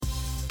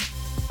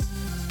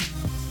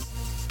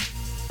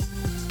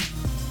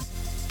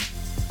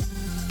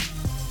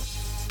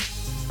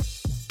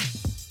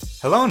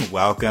Hello and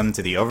welcome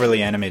to the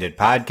Overly Animated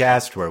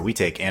Podcast, where we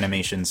take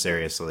animation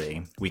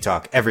seriously. We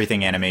talk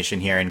everything animation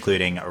here,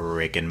 including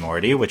Rick and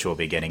Morty, which we'll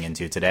be getting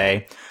into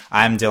today.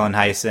 I'm Dylan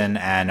Heisen,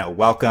 and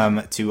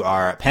welcome to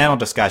our panel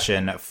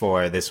discussion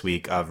for this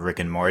week of Rick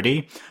and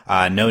Morty.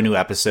 No new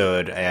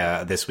episode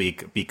this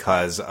week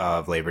because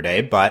of Labor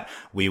Day, but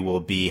we will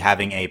be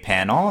having a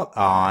panel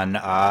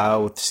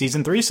on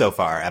Season 3 so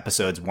far.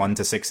 Episodes 1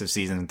 to 6 of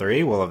Season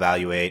 3. We'll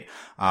evaluate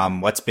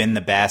what's been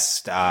the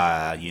best,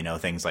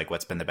 things like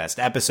what's been the best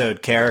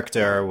episode,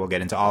 character. We'll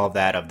get into all of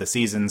that of the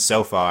season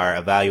so far,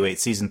 evaluate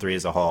Season 3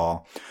 as a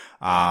whole.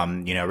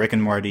 Rick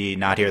and Morty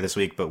not here this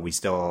week, but we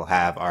still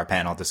have our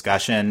panel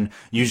discussion.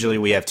 Usually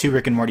we have 2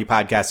 Rick and Morty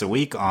podcasts a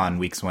week. On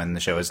weeks when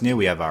the show is new,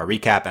 we have our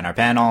recap and our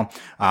panel.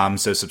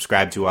 So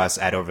subscribe to us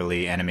at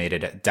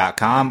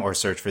overlyanimated.com or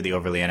search for the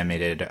Overly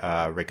Animated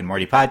Rick and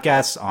Morty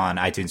podcasts on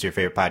iTunes, your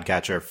favorite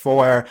podcatcher,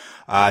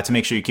 to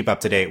make sure you keep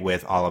up to date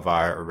with all of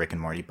our Rick and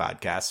Morty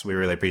podcasts. We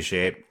really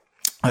appreciate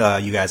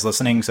you guys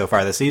listening so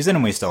far this season,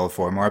 and we still have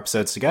 4 more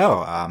episodes to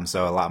go.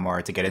 So a lot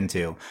more to get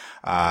into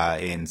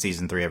in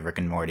season 3 of Rick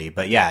and Morty.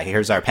 But yeah,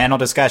 here's our panel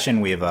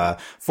discussion. We have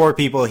 4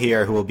 people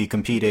here who will be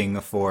competing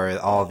for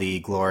all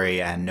the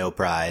glory and no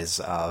prize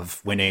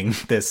of winning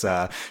this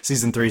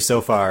season 3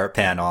 so far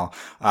panel.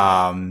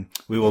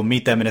 We will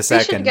meet them in a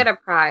second. You should get a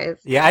prize.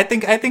 Yeah, I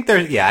think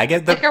there's, I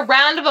get like a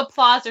round of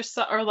applause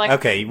or like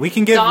okay, we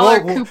can give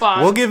coupon.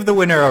 We'll give the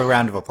winner a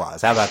round of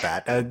applause. How about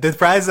that? The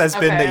prize has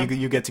been that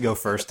you get to go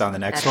first on the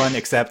next one,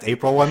 except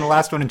April won the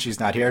last one and she's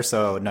not here,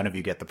 so none of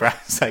you get the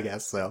prize, I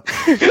guess. So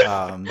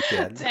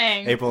yeah.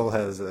 Dang. April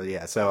has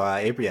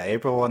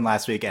April won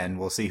last week, and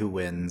we'll see who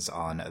wins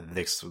on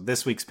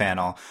this week's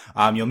panel.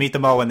 You'll meet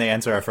them all when they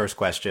answer our first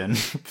question.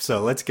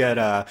 So let's get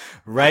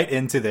right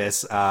into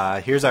this.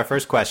 Here's our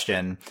first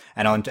question,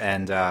 and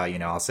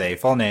I'll say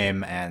full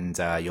name, and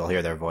you'll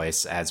hear their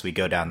voice as we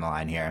go down the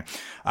line here.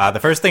 The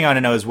first thing I want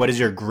to know is, what is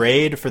your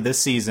grade for this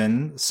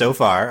season so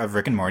far of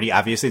Rick and Morty?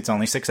 Obviously, it's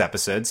only 6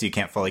 episodes, so you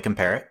can't fully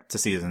compare it to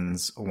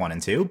seasons 1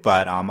 and 2,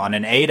 but on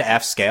an A to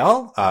F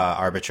scale,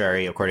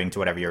 arbitrary according to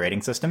whatever your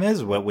rating system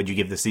is, what would you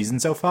give the season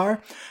so far?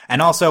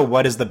 And also,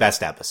 what is the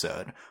best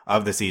episode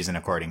of the season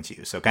according to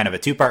you? So kind of a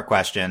 2-part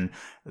question,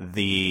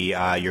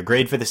 your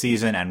grade for the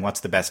season and what's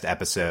the best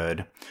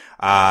episode.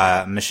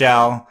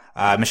 Michelle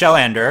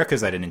Ander,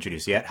 because I didn't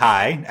introduce you yet.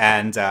 Hi.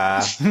 And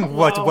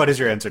what is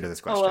your answer to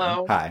this question?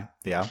 Hello. Hi.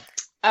 Yeah.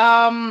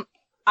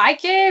 I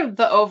gave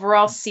the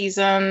overall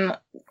season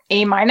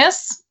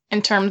A-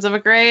 in terms of a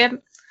grade.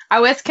 I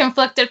was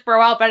conflicted for a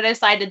while, but I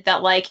decided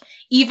that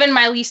even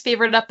my least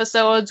favorite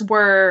episodes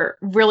were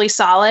really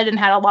solid and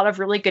had a lot of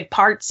really good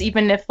parts,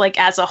 even if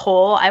as a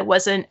whole I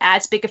wasn't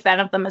as big a fan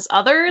of them as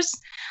others.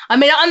 I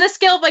mean, on the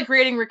scale of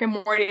rating Rick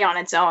and Morty on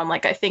its own,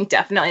 I think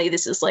definitely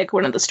this is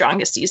one of the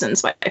strongest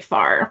seasons by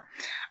far.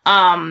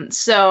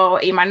 So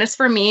A-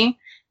 for me.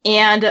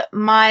 And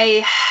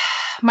my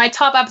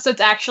top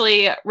episode's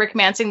actually Rick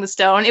Mancing the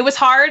Stone. It was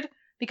hard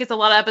because a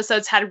lot of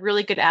episodes had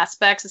really good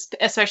aspects,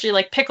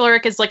 especially Pickle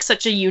Rick is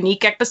such a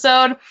unique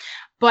episode.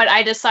 But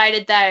I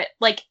decided that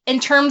in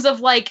terms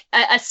of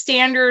a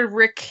standard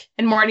Rick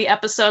and Morty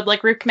episode,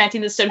 Rick Mancing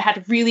the Stone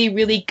had really,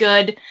 really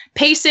good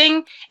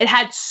pacing. It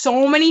had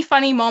so many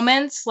funny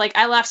moments.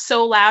 I laughed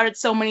so loud at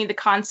so many of the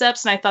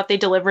concepts, and I thought they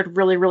delivered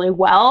really, really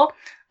well.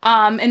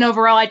 And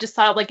overall, I just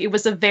thought it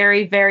was a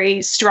very,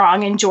 very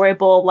strong,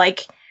 enjoyable,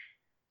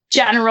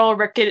 general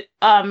Rick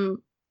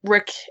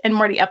and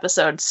Morty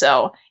episode.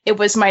 So it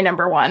was my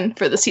number 1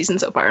 for the season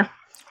so far.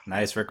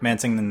 Nice. Rick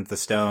Mancing the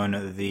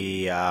Stone,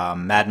 the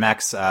Mad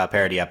Max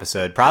parody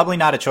episode. Probably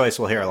not a choice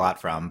we'll hear a lot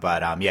from,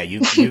 but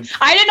you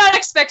I did not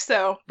expect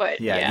so,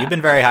 but yeah. You've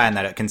been very high on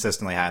that,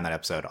 consistently high on that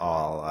episode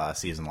all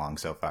season long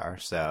so far.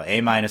 So A-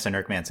 and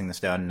Rick Mancing the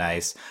Stone.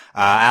 Nice.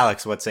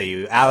 Alex, what say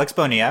you? Alex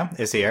Bonilla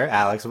is here.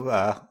 Alex,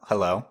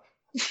 hello.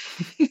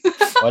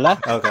 Hola.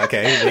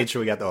 Okay. Made sure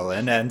we got the all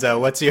in. And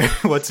what's your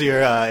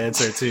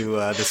answer to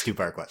this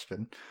 2-part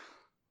question?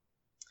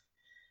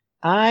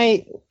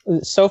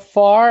 So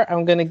far,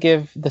 I'm going to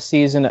give the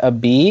season a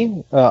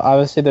B.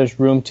 Obviously, there's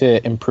room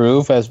to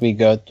improve as we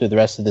go through the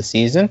rest of the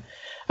season.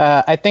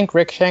 I think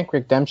Rick Shank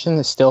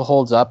Redemption still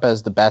holds up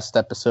as the best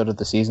episode of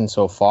the season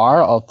so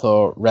far,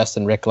 although Rest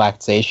and Rick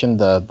Lactation,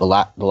 the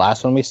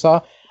last one we saw,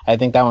 I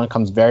think that one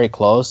comes very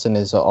close and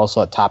is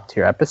also a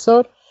top-tier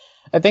episode.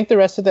 I think the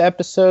rest of the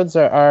episodes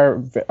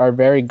are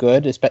very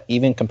good,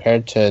 even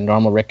compared to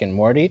normal Rick and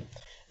Morty.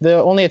 The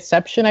only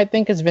exception, I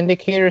think, is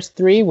Vindicators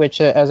 3,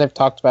 which, as I've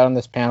talked about on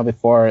this panel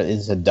before,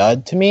 is a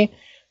dud to me.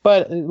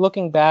 But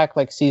looking back,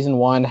 Season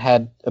 1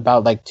 had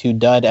about 2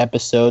 dud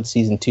episodes.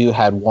 Season 2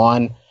 had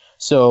 1.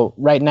 So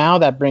right now,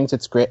 that brings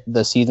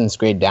the season's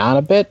grade down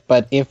a bit.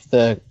 But if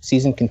the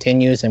season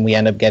continues and we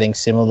end up getting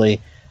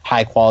similarly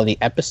high-quality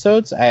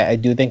episodes, I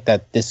do think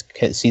that this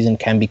season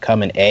can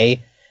become an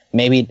A.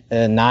 Maybe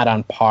not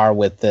on par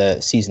with the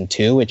Season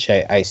 2, which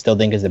I still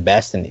think is the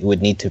best, and it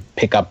would need to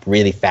pick up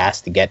really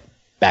fast to get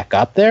back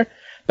up there.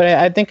 But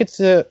I think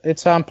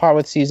it's on par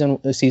with season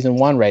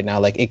 1 right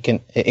now. It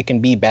can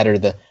be better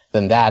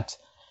than that.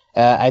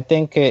 I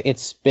think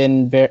it's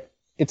been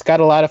it's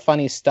got a lot of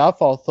funny stuff,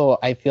 although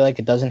I feel like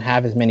it doesn't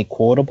have as many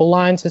quotable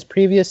lines as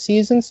previous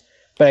seasons.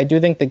 But I do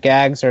think the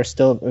gags are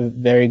still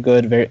very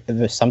good,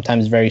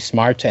 sometimes very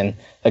smart, and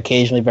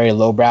occasionally very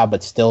lowbrow,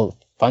 but still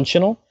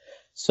functional.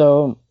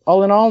 So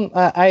all in all,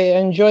 I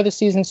enjoy the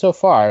season so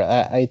far.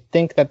 I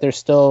think that there's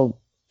still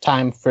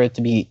time for it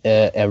to be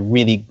a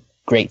really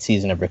great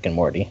season of Rick and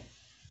Morty.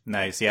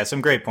 Nice. Yeah,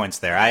 some great points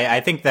there. I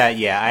think that,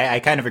 I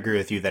kind of agree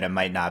with you that it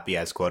might not be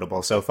as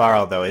quotable so far,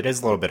 although it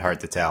is a little bit hard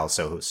to tell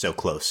so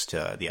close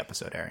to the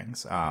episode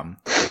airings.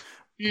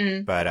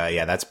 But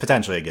that's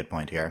potentially a good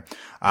point here.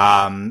 We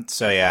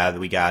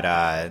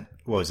got,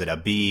 what was it, a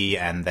B,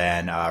 and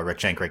then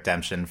Rick Shank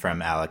Redemption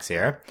from Alex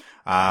here.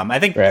 I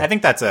think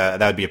that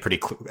would be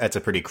that's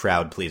a pretty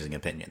crowd pleasing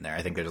opinion there.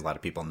 I think there's a lot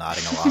of people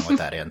nodding along with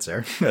that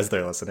answer as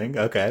they're listening.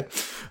 Okay.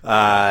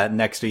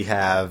 Next we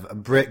have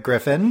Britt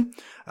Griffin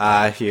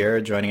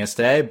here joining us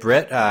today.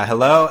 Britt,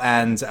 hello,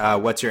 and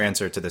what's your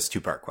answer to this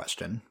two-part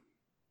question?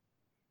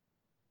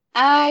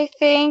 I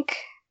think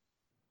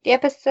the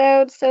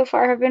episodes so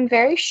far have been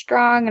very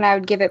strong, and I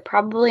would give it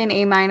probably an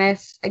A-.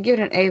 I'd give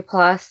it an A+,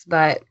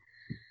 but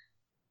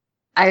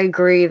I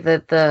agree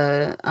that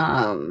the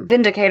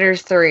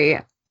Vindicators 3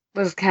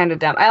 was kind of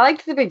dumb. I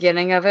liked the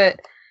beginning of it,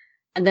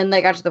 and then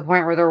they got to the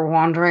point where they're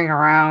wandering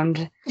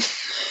around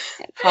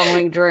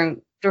following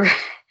drunk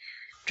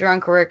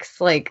Rick's,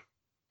 like,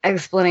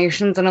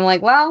 explanations, and I'm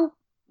like, well,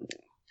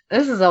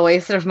 this is a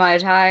waste of my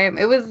time.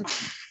 I'm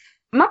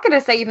not going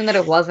to say even that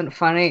it wasn't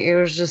funny, it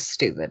was just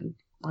stupid.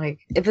 Like,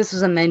 if this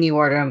was a menu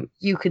item,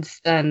 you could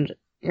spend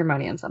your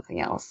money on something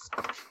else.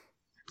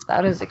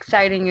 About as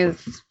exciting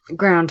as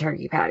ground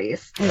turkey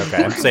patties.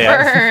 Okay. So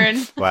Burn.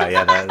 Wow,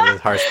 yeah, that was a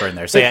harsh burn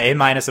there. So A-,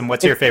 and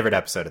what's your favorite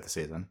episode of the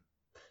season?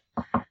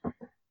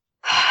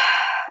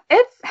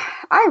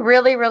 I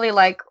really, really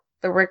like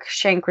the Rick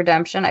Shank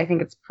Redemption. I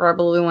think it's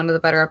probably one of the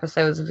better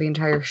episodes of the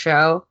entire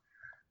show.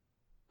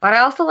 But I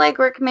also like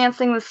Rick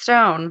Mancing the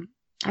Stone.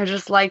 I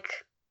just like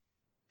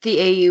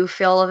the AU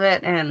feel of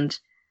it, and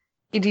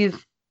it is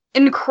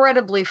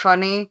incredibly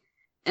funny.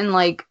 And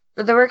like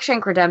the Rick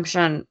Shank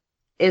Redemption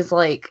is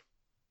like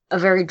a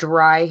very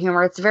dry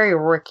humor. It's very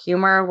Rick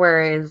humor,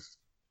 whereas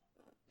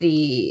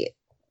the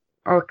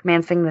Rick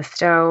Mancing the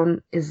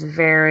Stone is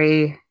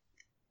very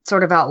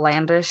sort of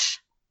outlandish.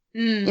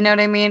 You know what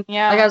I mean?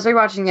 Yeah. Like, I was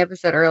rewatching the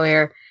episode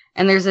earlier,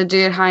 and there's a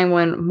dude time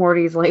when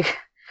Morty's like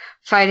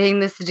fighting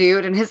this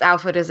dude, and his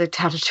outfit is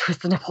attached to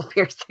his nipple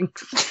piercings.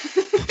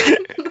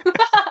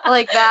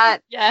 Like that.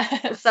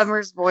 Yes.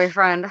 Summer's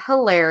boyfriend.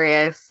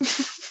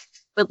 Hilarious.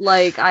 But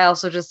like, I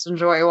also just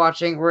enjoy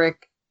watching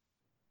Rick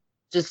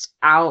just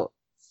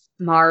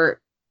outsmart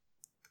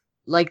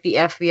like the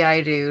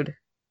FBI dude.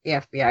 The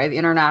FBI, the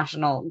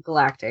International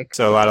Galactic.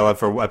 So a lot of love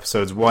for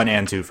episodes 1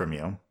 and 2 from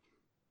you.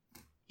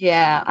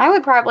 Yeah, I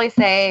would probably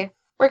say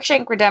Rick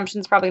Shank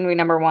Redemption's probably going to be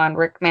number 1.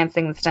 Rick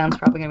Mancing the Stone's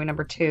probably going to be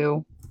number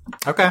 2.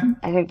 Okay.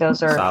 I think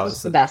those are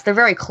the best. They're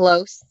very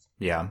close.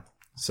 Yeah.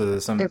 So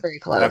there's some. They're very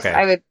close.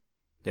 Okay.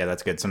 Yeah,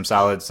 that's good. Some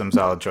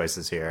solid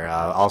choices here.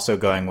 Also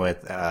going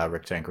with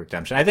Rick Shank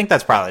Redemption. I think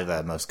that's probably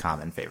the most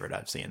common favorite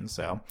I've seen.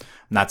 So I'm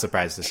not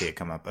surprised to see it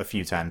come up a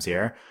few times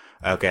here.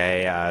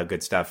 Okay,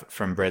 good stuff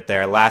from Britt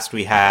there. Last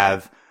we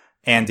have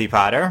Andy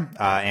Potter.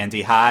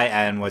 Andy, hi,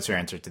 and what's your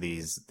answer to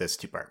this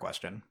two-part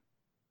question?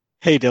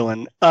 Hey,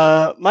 Dylan.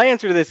 My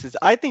answer to this is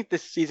I think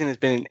this season has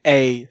been an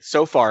A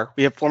so far.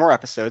 We have 4 more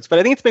episodes, but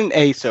I think it's been an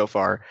A so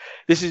far.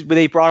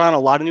 They brought on a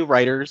lot of new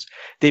writers.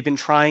 They've been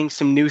trying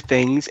some new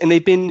things, and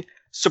they've been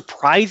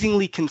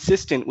surprisingly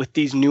consistent with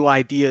these new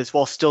ideas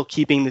while still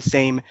keeping the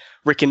same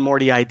Rick and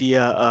Morty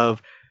idea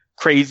of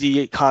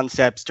crazy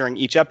concepts during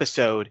each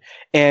episode.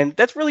 And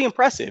that's really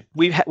impressive.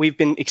 We've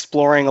been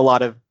exploring a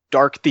lot of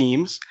dark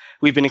themes.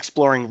 We've been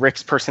exploring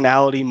Rick's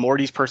personality,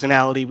 Morty's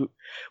personality.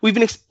 We've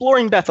been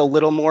exploring Beth a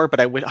little more, but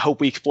I would hope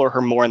we explore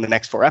her more in the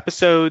next 4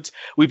 episodes.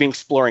 We've been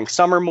exploring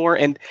Summer more,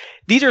 and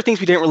these are things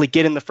we didn't really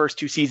get in the first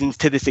 2 seasons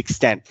to this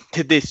extent,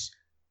 to this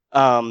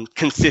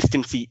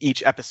consistency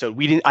each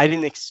episode. I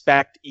didn't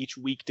expect each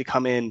week to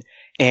come in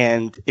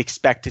and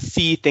expect to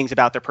see things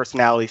about their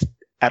personalities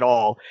at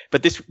all.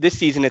 But this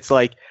season, it's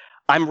like,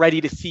 I'm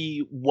ready to see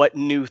what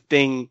new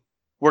thing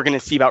we're going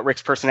to see about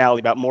Rick's personality,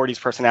 about Morty's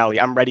personality.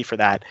 I'm ready for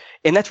that.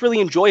 And that's really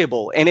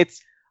enjoyable. And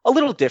it's a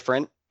little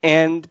different.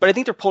 But I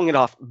think they're pulling it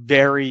off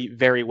very,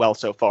 very well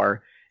so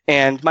far.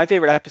 And my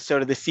favorite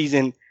episode of this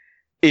season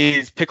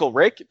is Pickle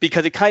Rick,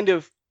 because it kind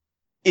of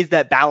is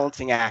that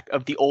balancing act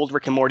of the old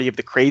Rick and Morty, of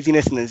the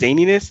craziness and the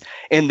zaniness,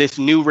 and this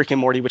new Rick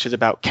and Morty, which is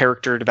about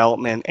character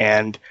development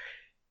and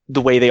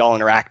the way they all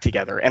interact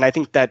together. And I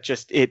think that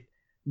it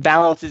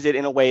balances it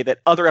in a way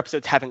that other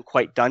episodes haven't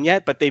quite done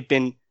yet, but they've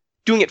been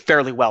doing it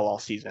fairly well all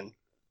season.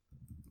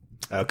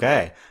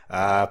 Okay.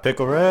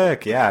 Pickle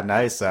Rick. Yeah,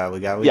 nice. We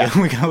got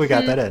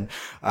that in.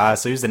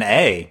 So he's an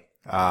A.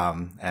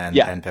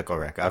 And Pickle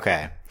Rick.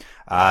 Okay.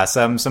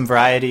 Some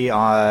variety,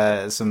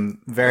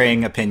 some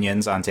varying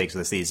opinions on takes of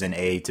the season,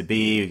 A to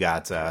B. We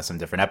got, some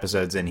different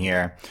episodes in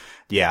here.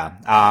 Yeah.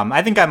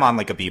 I think I'm on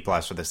like a B+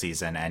 for the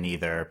season, and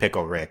either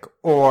Pickle Rick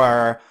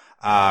or,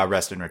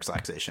 Rest and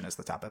Relaxation is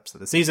the top episode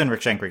of the season.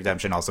 Rick Shank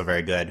Redemption, also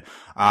very good.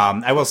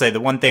 I will say the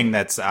one thing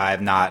that's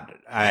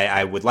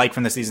I would like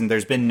from the season,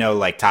 there's been no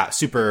like top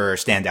super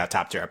standout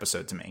top tier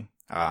episode to me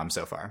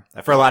so far.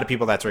 For a lot of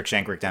people, that's Rick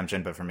Shank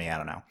Redemption, but for me, I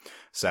don't know.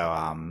 So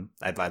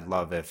I'd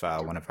love if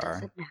one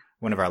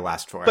of our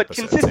last 4 But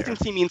episodes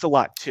consistency here. means a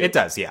lot too. It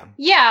does, yeah.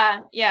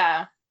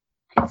 Yeah.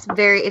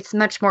 It's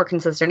much more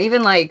consistent.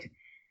 Even like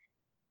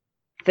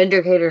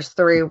Vindicators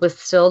 3 was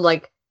still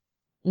like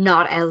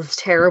not as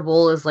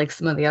terrible as like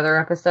some of the other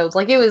episodes.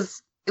 Like it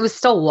was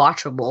still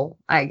watchable,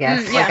 I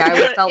guess. Yeah. Like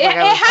I felt like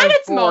I was had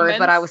its bored, moments.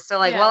 but I was still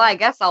like, Yeah. well, I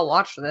guess I'll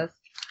watch this.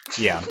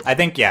 Yeah, I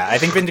think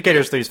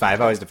Vindicators 3 is fine. I've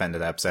always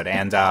defended that episode,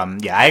 and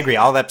yeah, I agree.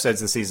 All the episodes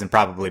this season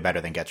probably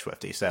better than Get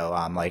Swifty. So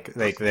like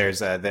there's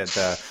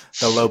the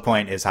low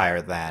point is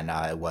higher than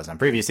it was on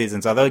previous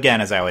seasons. Although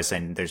again, as I always say,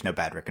 there's no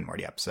bad Rick and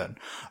Morty episode.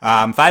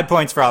 5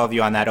 points for all of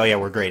you on that. Oh yeah,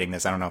 we're grading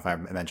this. I don't know if I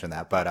mentioned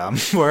that, but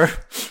we're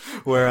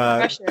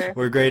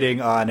grading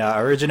on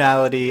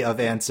originality of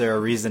answer,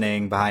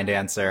 reasoning behind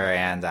answer,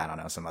 and I don't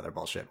know, some other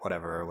bullshit,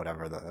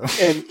 whatever the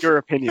In your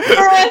opinion.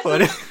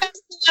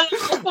 Some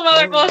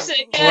other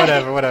bullshit. Yeah.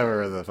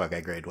 whatever the fuck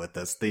I grade with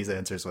these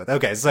answers with.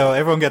 Okay, so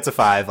everyone gets a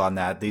 5 on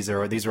that. These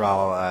are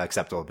all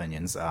acceptable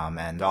opinions,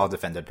 and all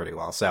defended pretty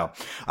well. So,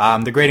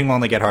 the grading will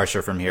only get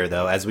harsher from here,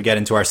 though, as we get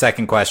into our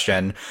second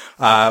question.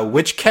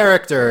 Which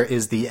character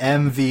is the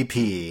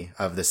MVP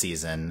of the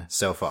season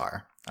so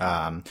far?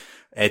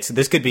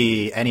 This could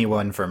be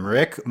anyone from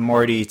Rick,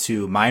 Morty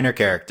to minor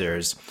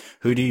characters.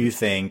 Who do you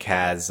think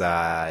has, who's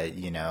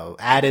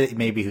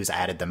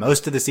added the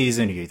most to the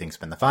season? Who do you think's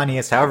been the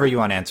funniest? However you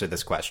want to answer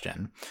this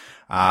question.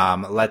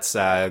 Let's,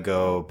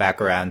 go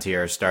back around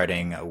here,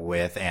 starting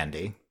with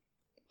Andy.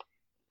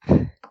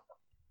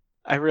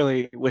 I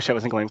really wish I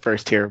wasn't going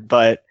first here,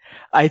 but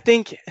I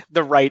think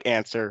the right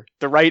answer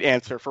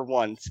for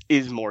once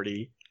is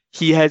Morty.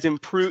 He has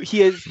improved, he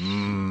has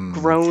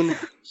grown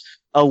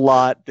a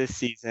lot this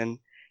season.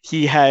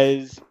 He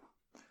has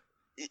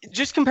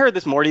just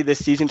compared Morty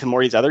this season to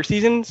Morty's other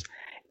seasons,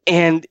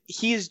 and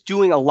he's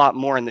doing a lot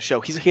more in the show.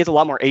 He has a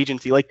lot more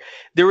agency. Like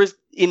there was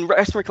in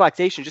Rest and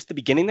Relaxation, just the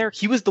beginning there,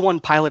 he was the one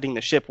piloting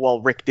the ship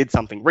while Rick did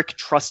something. Rick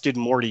trusted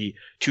Morty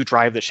to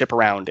drive the ship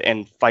around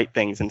and fight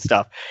things and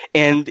stuff.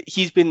 And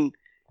he's been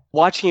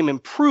watching him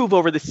improve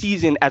over the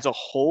season as a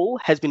whole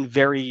has been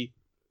very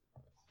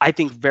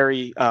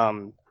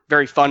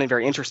fun and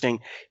very interesting.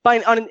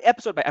 On an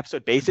episode by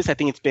episode basis, I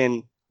think it's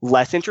been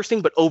less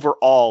interesting, but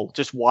overall,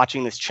 just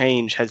watching this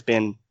change has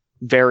been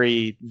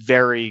very,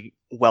 very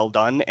well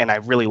done, and I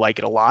really like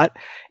it a lot.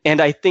 And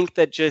I think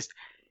that just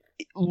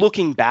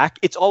looking back,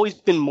 it's always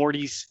been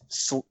Morty's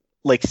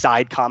like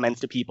side comments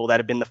to people that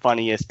have been the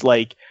funniest,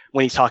 like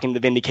when he's talking to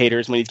the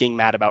Vindicators, when he's getting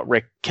mad about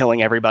Rick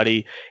killing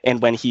everybody,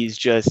 and when he's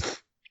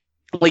just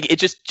like it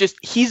just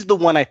he's the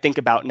one I think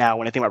about now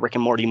when I think about Rick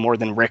and Morty more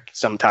than Rick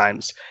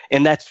sometimes,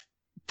 and that's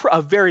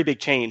a very big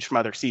change from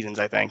other seasons,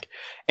 I think.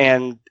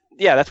 And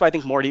yeah, that's why I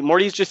think Morty's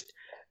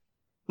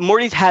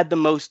had the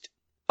most,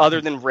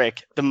 other than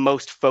Rick, the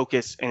most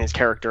focus in his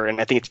character, and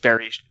I think it's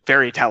very,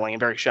 very telling and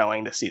very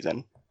showing this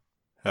season.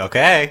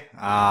 Okay.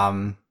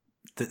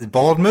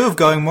 Bold move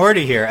going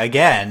Morty here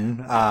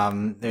again.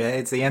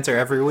 It's the answer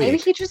every week. Maybe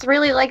he just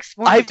really likes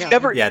Morty. I've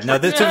never. Yeah, no,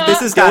 this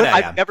is not.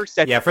 I've never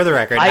said. Yeah, for the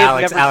record, I have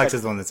never Alex said-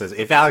 is the one that says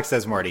if Alex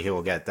says Morty, he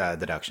will get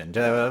adduction.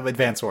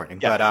 Advance warning.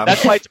 Yeah, but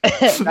that's why.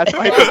 That's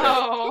why.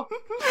 Whoa.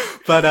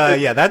 But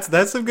yeah,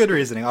 that's some good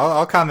reasoning.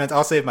 I'll comment.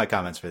 I'll save my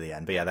comments for the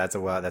end. But yeah, that's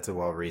a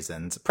well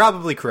reasoned,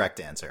 probably correct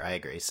answer. I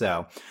agree.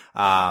 So,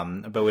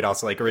 but we'd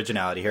also like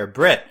originality here.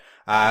 Britt,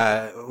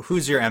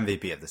 who's your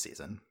MVP of the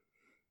season?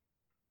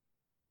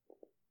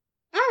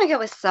 I'm gonna go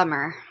with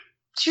Summer.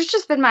 She's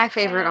just been my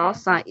favorite all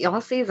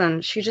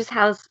season. She just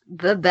has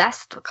the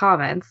best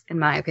comments, in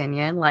my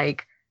opinion.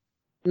 Like,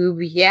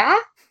 boob yeah,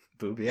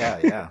 Boob,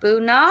 yeah. boo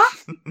nah.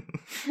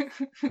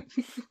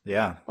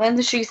 Yeah. When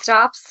she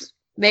stops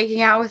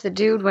making out with a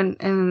dude when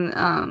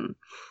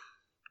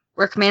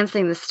Rick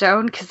Mansing the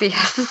Stone because he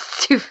has a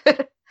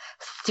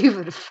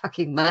stupid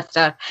fucking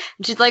mustache.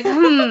 And she's like,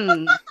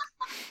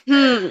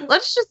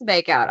 let's just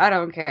make out. I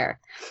don't care.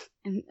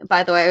 And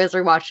by the way, I was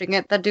rewatching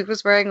it. That dude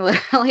was wearing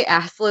literally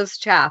assless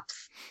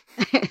chaps.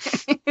 And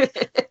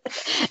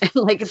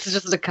like it's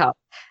just a cup.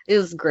 It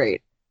was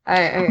great.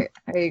 I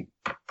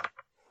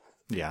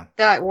Yeah.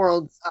 that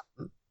world's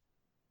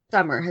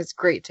Summer has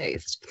great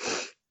taste.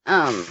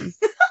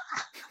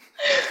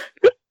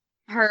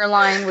 Her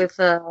line with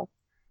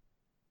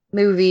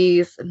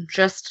movies,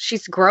 just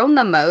she's grown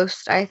the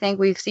most. I think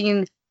we've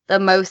seen the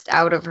most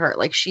out of her.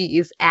 Like she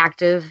is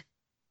active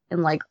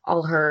in like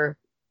all her.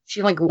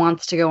 She like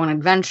wants to go on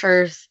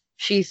adventures.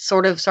 She's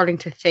sort of starting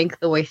to think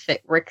the way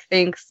Rick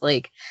thinks.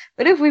 Like,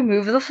 but if we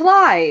move the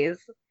flies,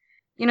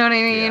 you know what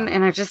I mean? Yeah.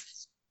 And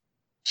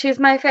she's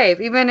my fave.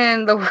 Even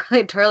in the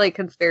Whirly Turley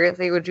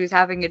Conspiracy, when she was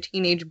having a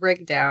teenage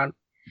breakdown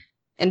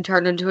and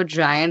turned into a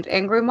giant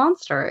angry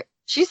monster,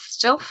 she's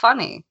still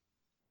funny.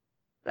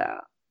 So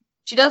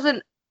she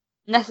doesn't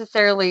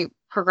necessarily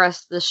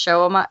progress the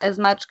show as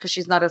much because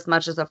she's not as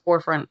much as a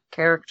forefront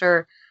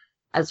character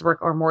as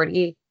Rick or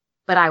Morty,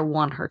 but I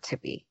want her to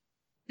be.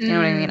 You know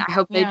what I mean? I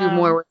hope they do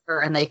more with her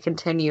and they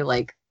continue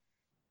like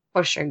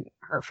pushing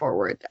her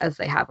forward as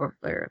they have over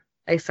there.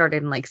 They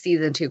started in like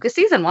season 2, because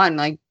season 1,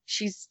 like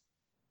she's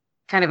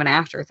kind of an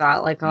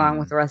afterthought, like along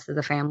with the rest of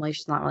the family.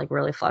 She's not like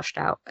really fleshed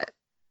out, but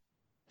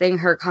seeing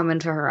her come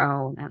into her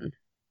own and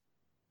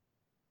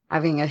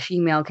having a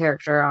female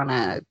character on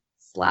a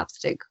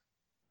slapstick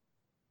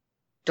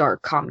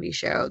dark comedy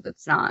show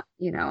that's not,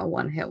 you know, a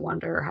one-hit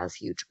wonder or has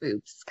huge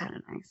boobs is kind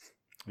of nice.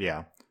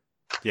 Yeah.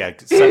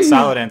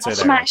 Solid answer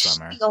there,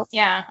 Summer.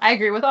 Yeah, I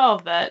agree with all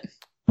of that.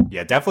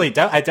 Yeah, definitely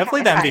the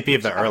MVP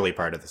of the early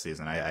part of the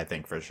season, I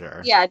think, for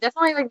sure. Yeah,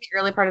 definitely like the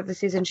early part of the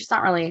season. She's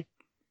not really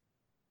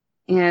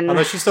in...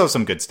 Although she still has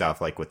some good stuff,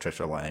 like with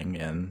Trisha Lang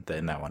in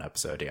that one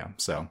episode, yeah.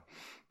 So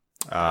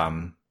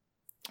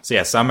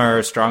yeah,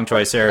 Summer, strong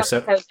choice here.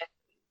 So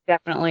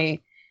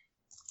definitely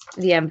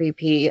the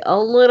MVP. A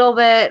little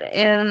bit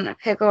in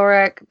Pickle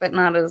Rick, but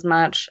not as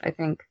much, I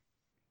think.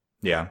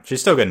 Yeah, she's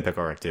still good in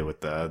Pickle Rick too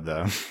with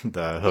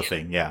the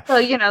hoofing, yeah. So,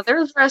 you know,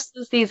 there's the rest of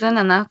the season,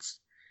 and that's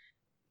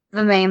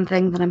the main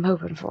thing that I'm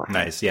hoping for.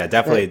 Nice. Yeah,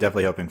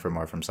 definitely hoping for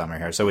more from Summer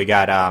here. So we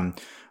got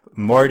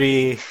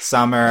Morty,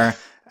 Summer,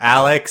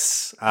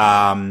 Alex.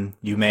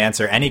 You may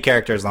answer any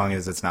character as long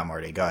as it's not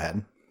Morty. Go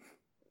ahead.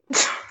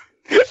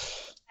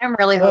 I'm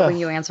really hoping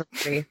you answer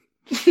Morty.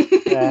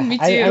 Me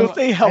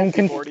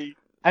too. Morty.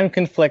 I'm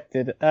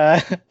conflicted.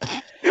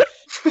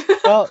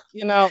 Well,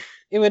 you know,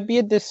 it would be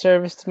a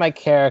disservice to my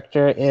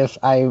character if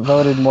I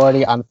voted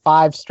Morty on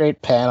 5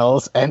 straight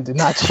panels and did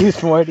not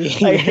choose Morty.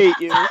 I hate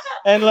you.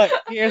 And look,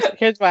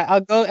 here's why.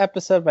 I'll go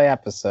episode by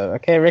episode.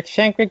 Okay, Rick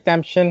Shank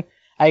Redemption.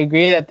 I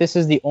agree that this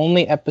is the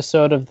only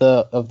episode of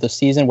the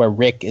season where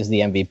Rick is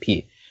the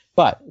MVP.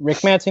 But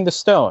Rick Mancing the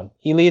Stone,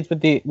 he leads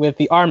with the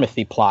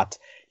Armathy plot.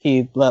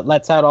 He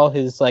lets out all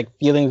his like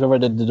feelings over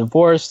the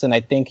divorce, and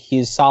I think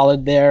he's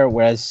solid there.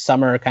 Whereas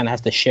Summer kind of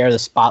has to share the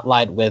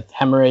spotlight with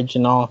Hemorrhage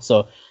and all,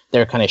 so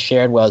they're kind of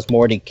shared. Whereas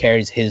Morty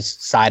carries his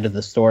side of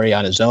the story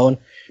on his own.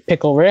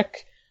 Pickle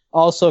Rick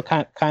also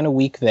kind of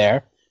weak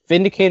there.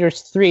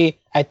 Vindicators 3,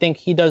 I think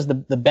he does the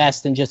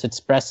best in just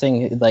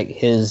expressing like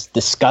his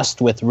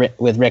disgust with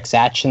Rick's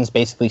actions,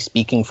 basically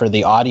speaking for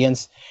the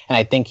audience. And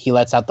I think he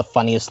lets out the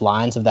funniest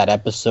lines of that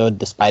episode,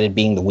 despite it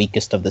being the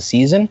weakest of the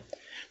season.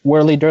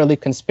 Whirly Durly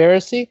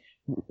Conspiracy,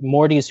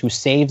 Morty is who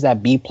saves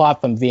that B plot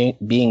from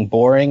being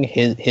boring.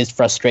 His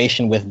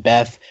frustration with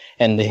Beth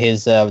and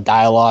his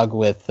dialogue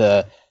with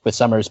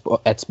Summer's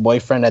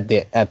ex-boyfriend at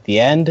the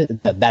end,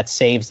 that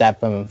saves that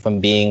from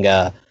being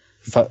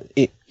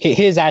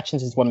his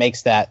actions is what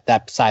makes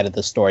that side of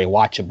the story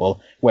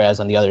watchable. Whereas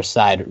on the other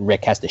side,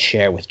 Rick has to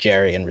share with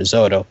Jerry and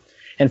Risotto.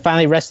 And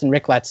finally, Rest in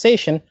Rick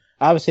Laxation.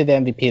 Obviously, the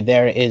MVP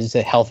there is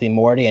a healthy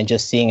Morty, and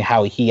just seeing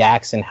how he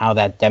acts and how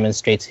that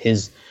demonstrates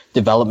his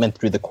development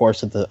through the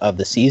course of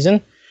the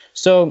season.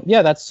 So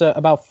yeah, that's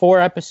about 4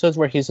 episodes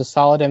where he's a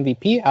solid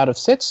MVP out of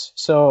 6.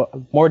 So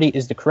Morty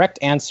is the correct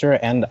answer,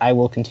 and I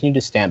will continue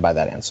to stand by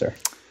that answer.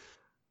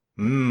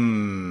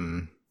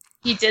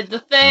 He did the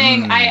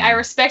thing. I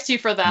respect you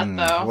for that,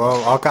 though.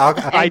 Well,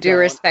 I do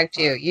respect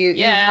you.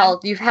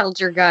 You've held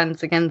your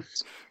guns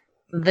against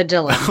the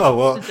Dylan. Oh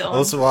well, The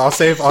Dylan. well,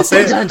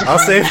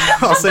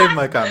 I'll save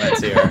my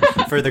comments here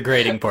for the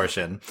grading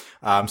portion.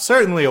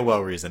 Certainly a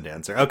well-reasoned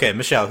answer. Okay,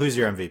 Michelle, who's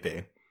your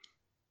MVP?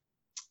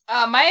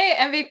 My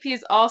MVP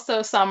is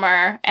also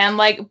Summer, and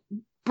like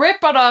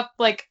Britt brought up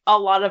like a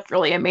lot of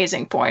really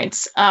amazing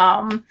points.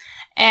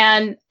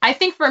 And I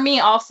think for me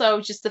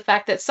also just the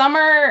fact that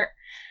Summer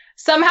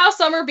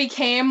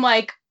became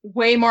like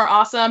way more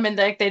awesome, and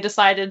like they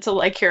decided to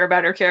like care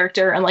about her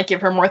character and like give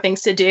her more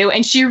things to do,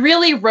 and she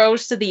really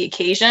rose to the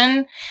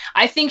occasion.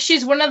 I think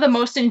she's one of the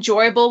most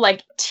enjoyable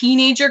like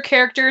teenager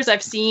characters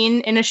I've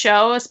seen in a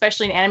show,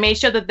 especially an anime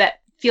show that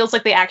feels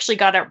like they actually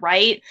got it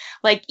right.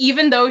 Like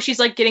even though she's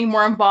like getting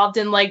more involved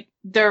in like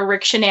the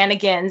Rick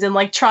shenanigans and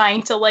like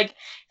trying to like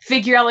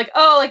figure out like,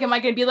 oh, like am I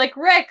gonna be like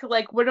Rick?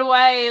 Like what do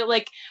I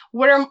like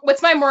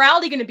what's my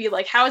morality gonna be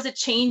like? How is it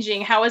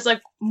changing? How is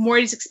like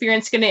Morty's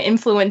experience gonna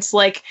influence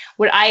like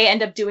what I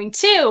end up doing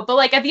too? But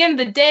like at the end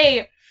of the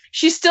day,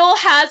 she still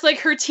has like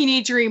her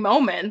teenagery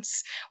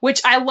moments,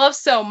 which I love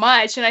so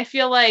much, and I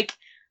feel like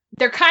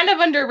they're kind of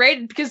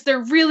underrated because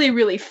they're really,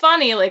 really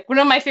funny. Like one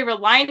of my favorite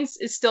lines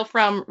is still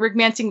from Rick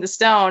Mancing the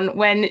Stone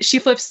when she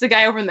flips the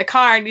guy over in the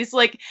car and he's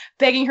like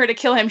begging her to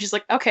kill him. She's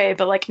like, okay,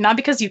 but like not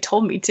because you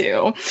told me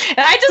to. And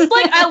I just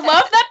like, I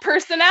love that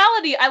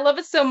personality. I love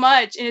it so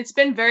much. And it's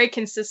been very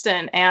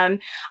consistent.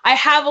 And I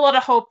have a lot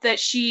of hope that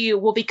she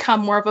will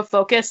become more of a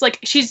focus. Like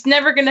she's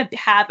never going to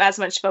have as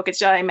much focus,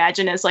 I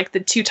imagine, as like the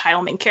 2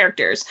 title main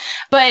characters.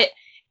 But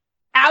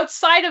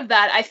outside of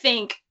that, I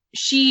think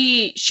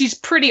she's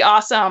pretty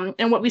awesome,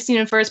 and what we've seen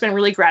in her has been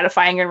really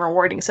gratifying and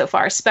rewarding so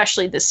far,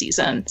 especially this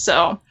season.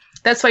 So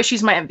that's why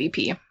she's my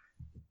MVP.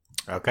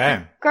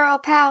 Okay. Girl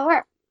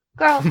power.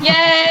 Girl.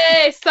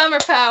 Yay! Summer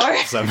power.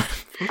 Summer.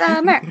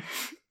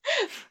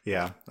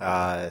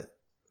 Yeah.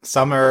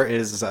 Summer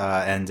is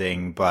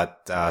ending,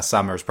 but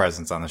Summer's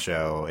presence on the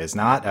show is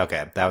not.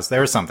 Okay,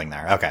 there was something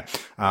there. Okay.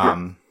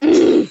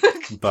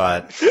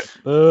 but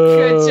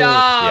Good job.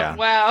 Yeah.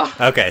 Wow.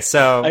 okay.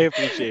 So I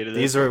appreciated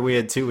it.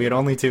 we had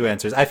only two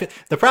answers.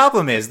 The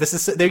problem is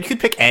they could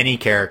pick any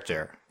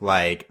character.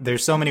 Like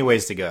there's so many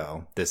ways to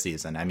go this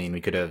season. I mean,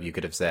 you could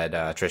have said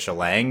Trisha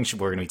Lang.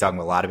 We're going to be talking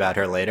a lot about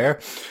her later.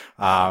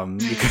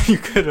 You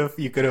could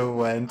have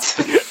went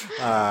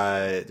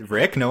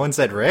Rick. No one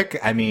said Rick.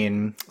 I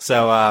mean,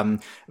 so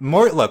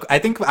look, I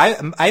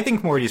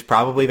think Morty's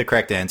probably the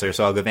correct answer.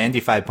 So I'll give Andy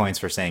 5 points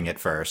for saying it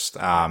first.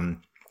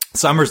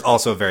 Summer's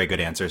also a very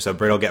good answer, so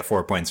Britt will get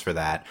 4 points for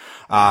that.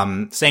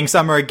 Saying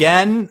Summer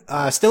again,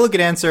 still a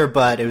good answer,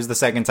 but it was the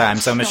second time,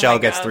 so Michelle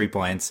gets 3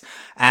 points.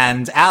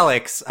 And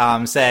Alex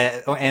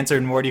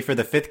answered Morty for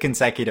the 5th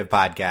consecutive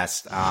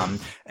podcast.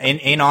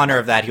 In honor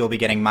of that, he will be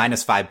getting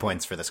minus 5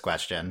 points for this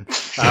question.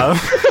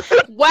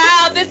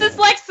 Wow, this is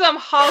like some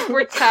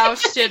Hogwarts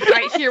house shit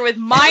right here with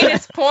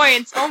minus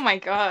points. Oh my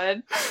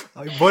god.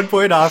 1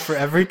 point off for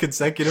every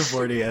consecutive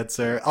Morty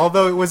answer,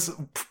 although it was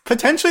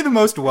potentially the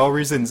most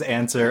well-reasoned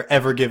answer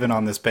ever given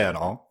on this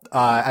panel.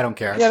 I don't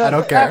care. I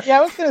don't care.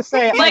 I was gonna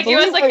say Like it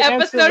was like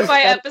episode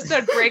by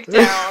episode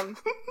breakdown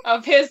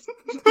of his.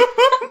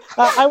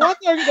 I want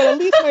to argue that at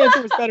least my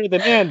answer was better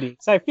than Andy,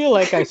 so I feel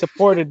like I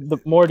supported the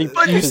Morty.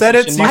 You said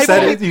it.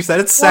 You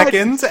said it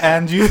second,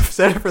 and you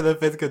said it for the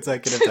 5th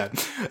consecutive time.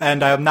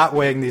 And I'm not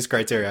weighing these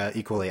criteria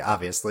equally,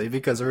 obviously,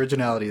 because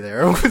originality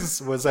there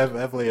was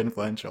heavily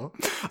influential.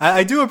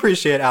 I do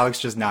appreciate Alex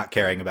just not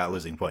caring about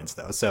losing points,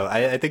 though. So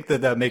I think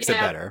that makes it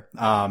better.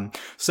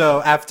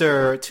 So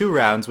after 2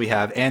 rounds, we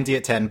have Andy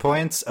at 10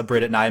 points,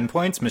 Britt at 9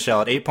 points,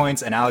 Michelle at 8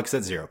 points, and Alex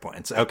at 0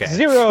 points. Okay.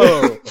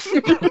 0.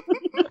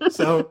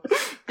 So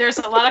there's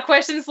a lot of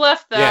questions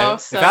left, though. Yeah,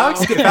 so. if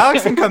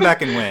Alex can come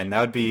back and win,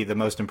 that would be the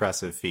most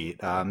impressive feat.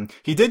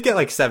 He did get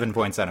like 7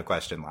 points on a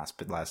question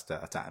last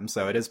time,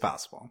 so it is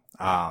possible.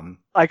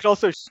 I could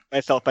also shoot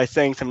myself by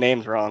saying some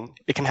names wrong.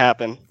 It can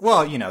happen.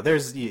 Well,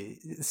 there's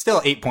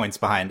still 8 points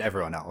behind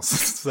everyone else,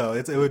 so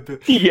it would be.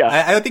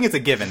 Yeah, I think it's a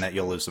given that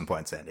you'll lose some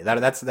points, Andy.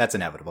 That's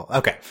inevitable.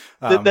 Okay.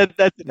 That's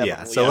inevitable,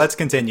 yeah. So let's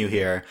continue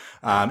here.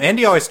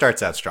 Andy always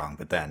starts out strong,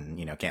 but then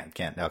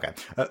can't. Okay.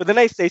 But then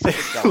I say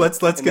something dumb. Let's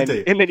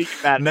continue. And then you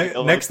get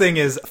mad. Next thing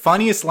is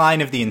funniest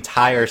line of the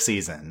entire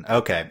season.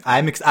 Okay,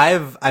 I'm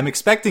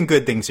expecting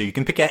good things here. You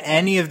can pick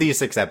any of these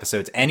 6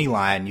 episodes, any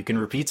line. You can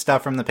repeat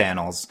stuff from the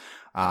panels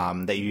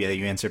that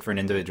you answered for an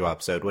individual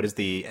episode.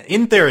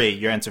 In theory,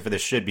 your answer for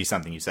this should be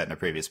something you said in a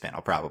previous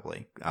panel,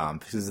 probably.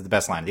 Because it's the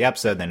best line of the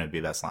episode, then it would be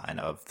the best line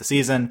of the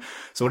season.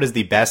 So what is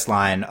the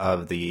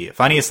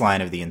funniest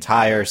line of the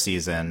entire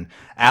season?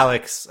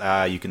 Alex,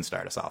 you can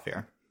start us off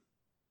here.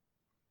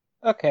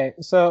 Okay,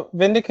 so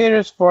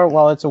Vindicators 4,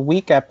 while it's a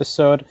weak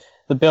episode,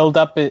 the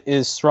build-up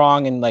is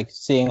strong in like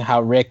seeing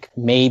how Rick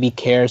maybe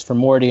cares for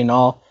Morty and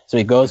all. So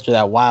he goes to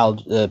that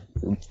wild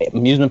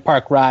amusement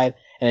park ride,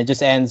 and it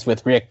just ends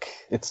with Rick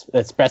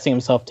expressing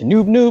himself to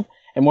Noob,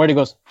 and Morty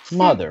goes,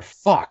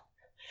 "Motherfuck."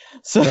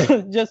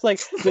 So just like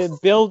the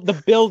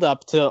build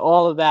up to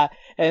all of that,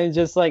 and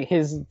just like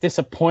his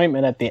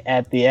disappointment at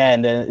the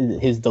end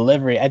and his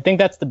delivery. I think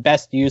that's the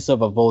best use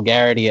of a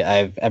vulgarity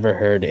I've ever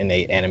heard in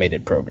an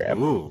animated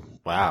program. Ooh,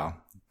 wow.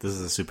 This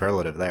is a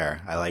superlative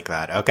there. I like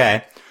that.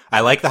 Okay.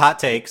 I like the hot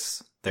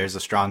takes. There's a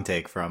strong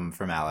take from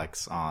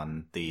Alex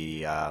on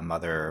the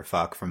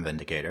motherfuck from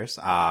Vindicators.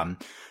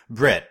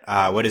 Britt,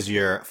 what is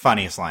your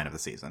funniest line of the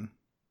season?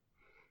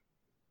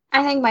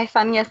 I think my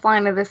funniest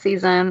line of the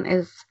season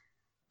is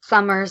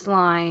Summer's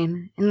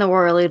line in the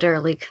Whirly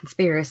Durly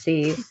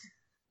Conspiracy.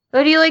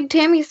 Why do you like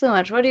Tammy so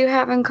much? What do you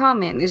have in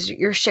common? Is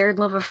your shared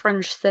love of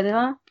French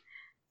cinema?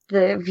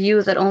 The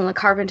view that only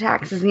carbon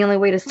tax is the only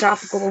way to stop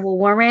global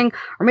warming?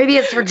 Or maybe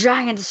it's her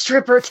giant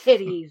stripper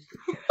titties.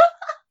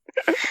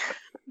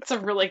 It's a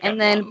really good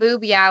And then one.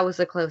 Boob Yeah was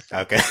a close.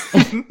 Okay.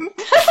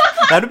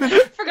 That'd have been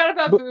Forgot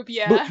about Boob,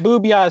 yeah.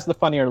 Boobia is the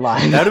funnier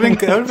line. that would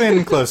have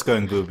been close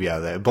going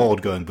boobia there,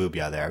 bold going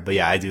boobia there. But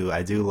yeah, I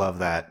do love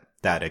that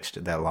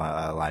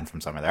line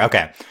from Summer there.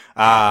 Okay.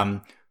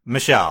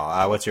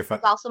 Michelle, what's your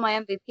It's also my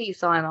MVP,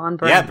 so I'm on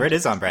brand. Yeah, Britt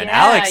is on brand.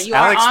 Yeah, Alex, you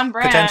are on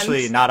brand.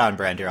 potentially not on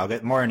brand here. I'll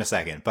get more in a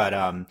second, but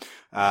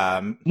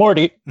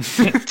Morty.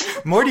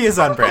 Morty is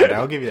on brand.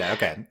 I'll give you that.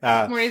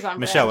 Okay. Morty's on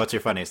Michelle, brand. what's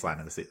your funniest line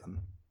of the season?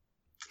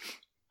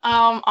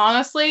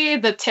 Honestly,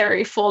 the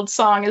Terry Fold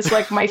song is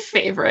like my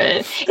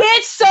favorite.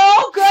 It's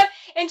so good,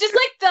 and just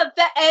like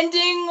the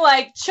ending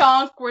like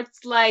chunk where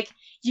it's like,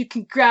 "You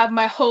can grab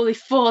my holy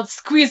fold,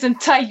 squeeze them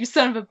tight, you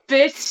son of a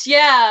bitch."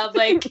 Yeah,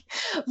 like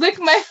lick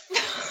my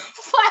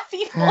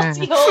flappy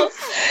foldy holes,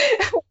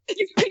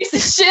 you piece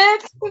of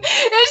shit.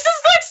 It's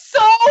just like so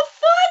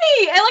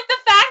funny, and like the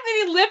fact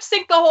that he lip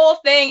synced the whole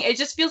thing, it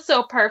just feels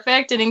so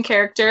perfect and in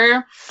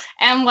character,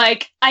 and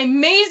like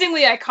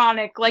amazingly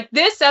iconic. Like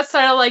this,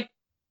 outside of like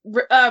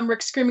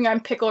Rick screaming "I'm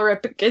Pickle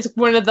Rick" is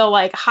one of the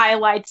like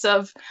highlights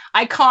of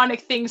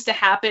iconic things to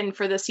happen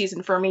for this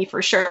season for me,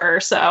 for sure.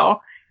 So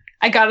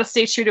I gotta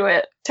stay true to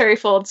it. Terry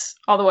Folds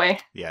all the way.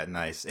 Yeah,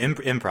 nice.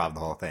 Improv the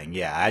whole thing.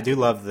 Yeah, I do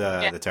love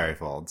the Terry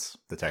Folds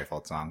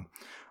song.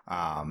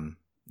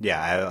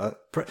 Yeah,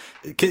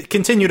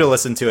 continue to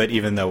listen to it,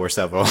 even though we're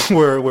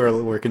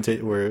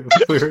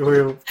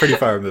pretty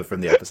far removed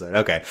from the episode.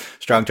 Okay,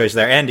 strong choice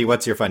there. Andy,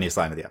 what's your funniest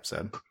line of the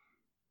episode?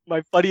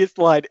 My funniest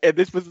line, and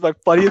this was my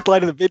funniest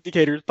line of the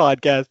Vindicators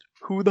podcast.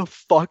 Who the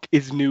fuck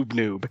is Noob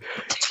Noob?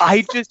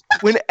 I just,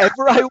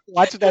 whenever I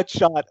watch that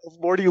shot of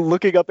Morty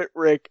looking up at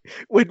Rick,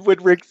 when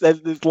Rick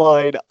says this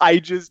line,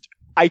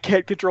 I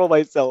can't control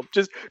myself.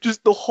 Just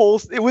the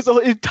whole, it was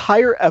an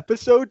entire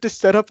episode to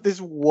set up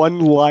this one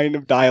line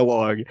of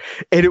dialogue,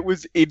 and it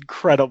was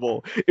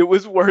incredible. It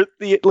was worth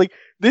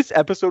this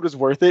episode was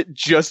worth it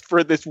just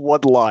for this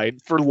one line,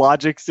 for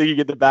Logic singing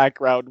in the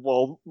background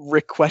while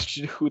Rick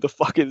questioned who the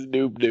fuck is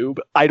Noob Noob.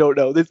 I don't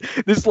know.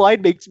 This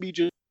line makes me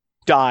just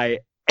die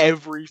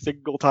every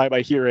single time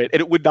I hear it, and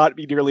it would not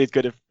be nearly as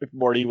good if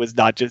Morty was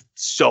not just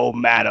so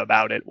mad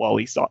about it while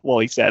he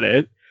said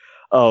it.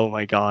 Oh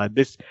my god,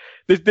 this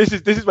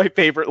is my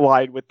favorite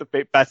line with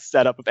the best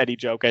setup of any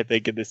joke I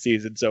think in this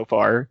season so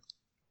far.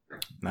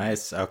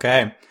 Nice.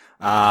 Okay.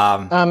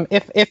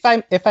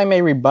 If I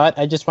may rebut,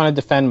 I just want to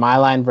defend my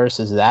line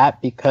versus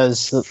that,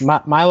 because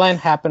my line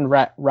happened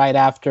right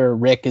after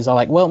Rick is all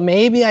like, well,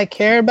 maybe I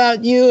care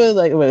about you,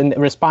 like in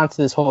response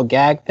to this whole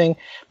gag thing.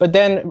 But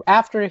then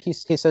after he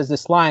says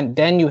this line,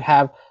 then you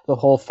have the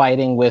whole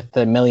fighting with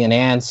the Million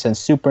Ants and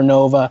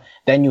Supernova.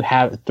 Then you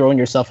have throwing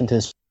yourself into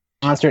this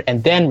monster,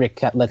 and then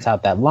Rick lets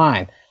out that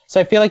line. So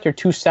I feel like you're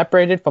too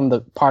separated from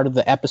the part of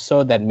the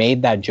episode that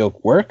made that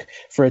joke work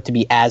for it to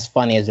be as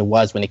funny as it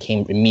was when it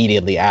came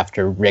immediately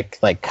after Rick,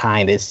 like,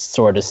 kind of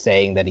sort of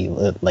saying that he,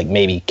 like,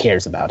 maybe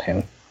cares about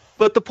him.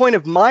 But the point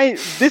of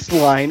this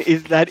line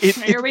is that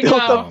it's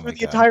built up through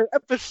the entire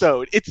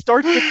episode. It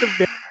starts with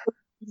the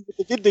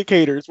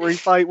Vindicators, where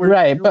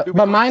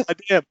but mine.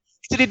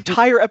 It's an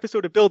entire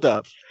episode of build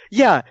up.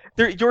 Yeah,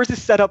 yours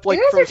is set up like.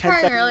 You guys are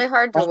trying really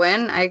hard to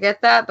win. I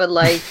get that, but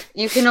like,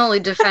 you can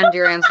only defend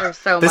your answer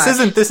so much.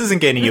 This isn't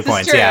gaining you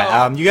points.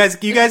 Yeah, you guys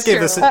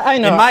gave this. I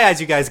know. In my eyes,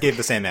 you guys gave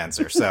the same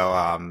answer.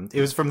 So it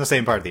was from the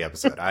same part of the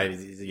episode.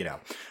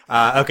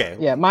 Okay.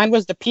 Yeah, mine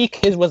was the peak.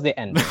 His was the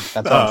end.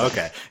 That's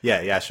okay.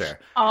 Yeah, sure.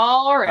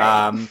 All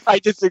right. I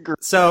disagree.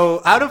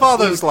 So out of all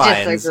those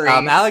lines,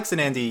 Alex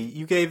and Andy,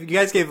 you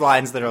guys gave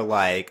lines that are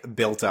like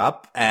built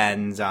up,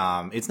 and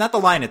it's not the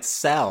line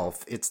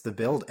itself; it's the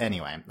build.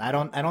 Anyway, I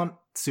don't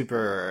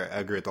super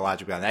agree with the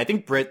logic behind that. I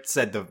think Britt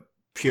said the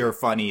pure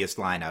funniest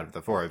line out of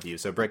the four of you,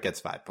 so Britt gets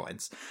 5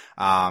 points.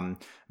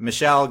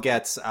 Michelle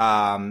gets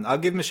I'll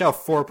give Michelle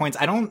 4 points.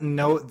 I don't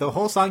know, the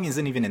whole song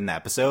isn't even in the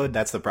episode.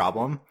 That's the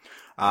problem.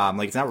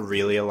 Like, it's not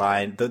really a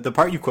line. The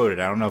part you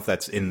quoted, I don't know if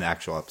that's in the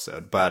actual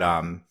episode, but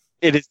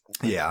it is.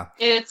 Yeah.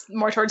 It's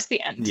more towards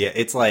the end. Yeah,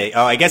 it's like,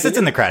 I guess it's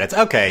in the credits.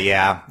 Okay,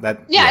 yeah.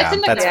 It's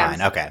in the credits. That's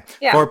fine. Okay.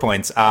 Yeah. 4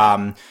 points.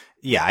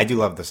 Yeah, I do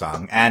love the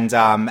song. And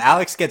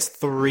Alex gets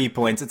 3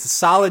 points. It's a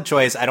solid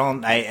choice. I don't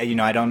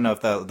know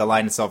if the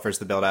line itself is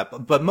the build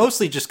up, but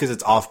mostly just because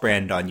it's off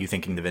brand on you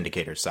thinking the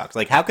Vindicators sucks.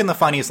 Like, how can the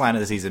funniest line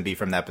of the season be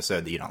from the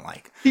episode that you don't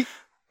like?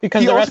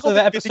 Because the rest of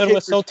the episode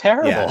was so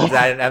terrible.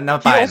 Yeah, I'm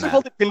not buying that. He also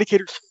called it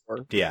Vindicators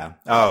 4. Yeah.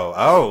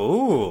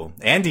 Ooh.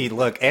 Andy,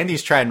 look,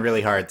 Andy's trying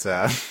really hard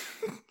to...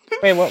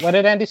 Wait, what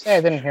did Andy say?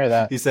 I didn't hear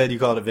that. He said you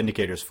called it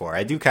Vindicators 4.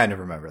 I do kind of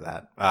remember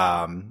that.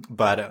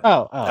 But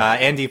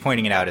Andy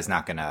pointing it out is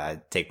not going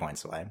to take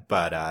points away.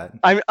 But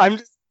I know.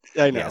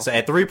 Yeah, so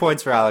at 3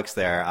 points for Alex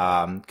there.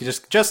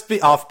 Just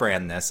be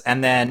off-brand this.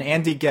 And then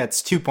Andy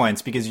gets 2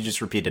 points because you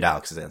just repeated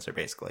Alex's answer,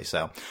 basically.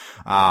 So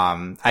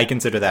I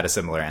consider that a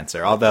similar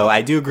answer. Although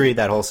I do agree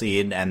that whole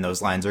scene and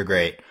those lines are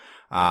great.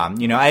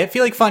 I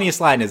feel like funniest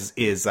line is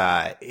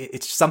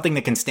it's something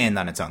that can stand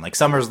on its own. Like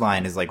Summer's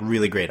line is like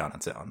really great on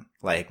its own.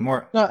 Like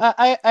more. No,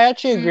 I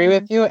actually agree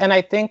with you, and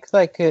I think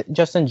like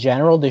just in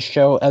general, the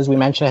show, as we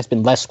mentioned, has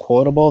been less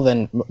quotable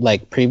than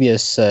like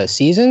previous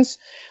seasons.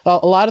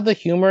 A lot of the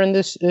humor in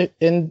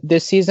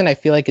this season, I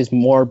feel like, is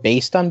more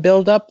based on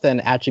build up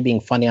than actually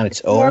being funny on its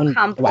own. More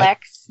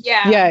complex.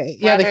 Yeah.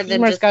 The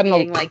humor's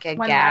gotten like a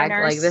gag.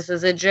 Like, this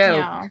is a joke.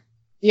 Yeah.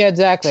 Yeah,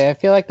 exactly. I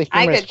feel like the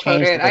humor has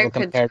changed a little I could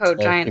compared quote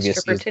to giant previous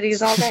stripper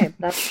seasons. titties all day.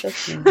 That's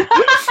just me.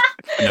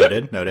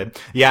 Noted.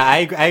 Yeah, I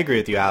agree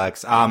with you,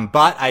 Alex.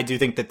 But I do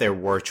think that there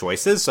were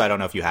choices, so I don't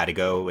know if you had to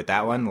go with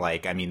that one.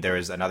 Like, I mean, there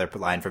was another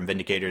line from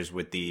Vindicators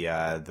with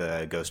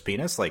the ghost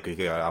penis. Like, we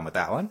could go on with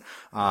that one.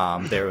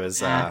 There was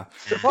the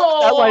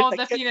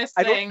penis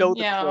thing. I don't know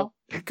the quote.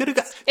 Could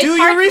have do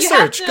your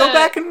research. Go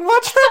back and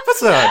watch the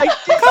episode.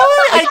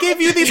 I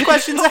gave you these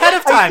questions ahead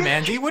of time,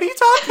 Angie. What are you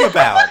talking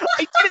about?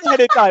 I did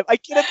ahead of time. I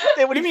can't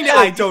understand what you mean.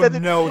 I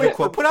don't know the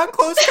quote. Put on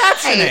closed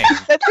captioning.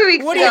 That's 2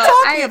 weeks What are you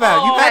talking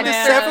about? You've had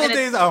this several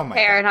days. Oh my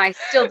god! And I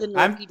still didn't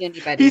repeat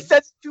anybody. He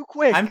said too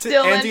quick.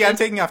 Andy, I'm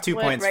taking off 2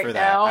 points for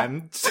that.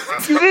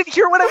 You didn't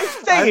hear what I was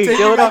saying. I'm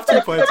taking off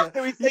 2 points.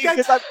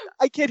 Because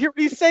I can't hear what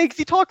he's saying because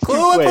he talks too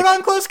quick. Put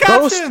on closed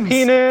captions.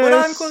 Penis. Put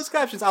on closed closed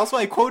captions. Also,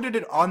 I quoted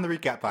it on the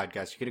recap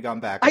podcast. You could have gone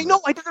back. I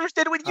know. I didn't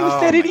understand when you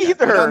said it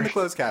either. Put on the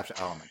closed caption.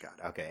 Oh my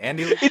god. Okay,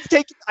 Andy. It's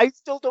taking. I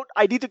still don't.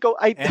 I need to go.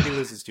 Andy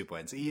loses 2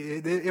 points.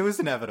 It was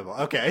inevitable.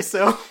 Okay,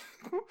 so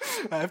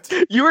I have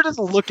to. You were just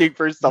looking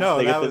for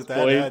something. No, at this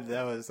point.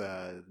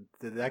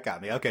 That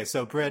got me. Okay,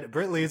 so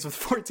Britt leads with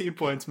 14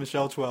 points.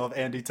 Michelle 12.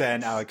 Andy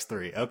 10. Alex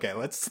 3. Okay,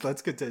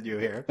 let's continue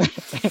here.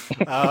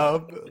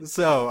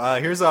 So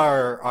here's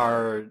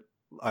our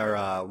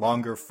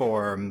longer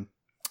form.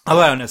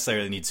 Although I don't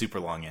necessarily need super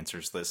long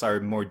answers to this, our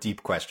more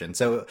deep question.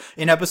 So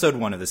in episode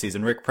 1 of the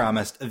season, Rick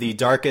promised the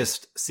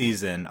darkest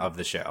season of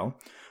the show.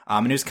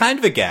 And it was kind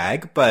of a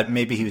gag, but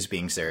maybe he was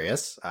being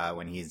serious,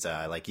 when he's,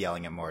 like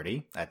yelling at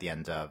Morty at the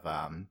end of,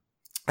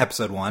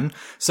 episode 1.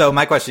 So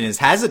my question is,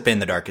 has it been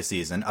the darkest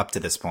season up to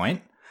this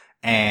point?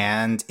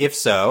 And if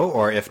so,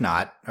 or if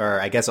not,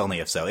 or I guess only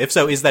if so,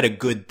 is that a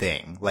good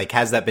thing? Like,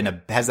 has that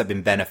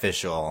been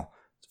beneficial,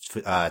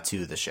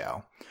 to the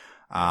show?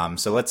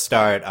 So let's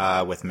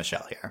start, with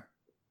Michelle here.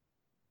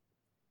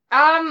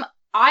 I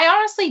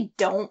honestly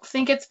don't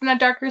think it's been a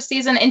darker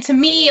season. And to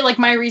me, like,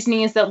 my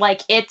reasoning is that,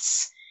 like,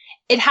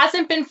 it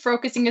hasn't been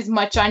focusing as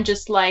much on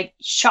just, like,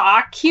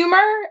 shock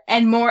humor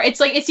and more, it's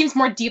like, it seems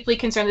more deeply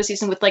concerned this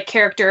season with, like,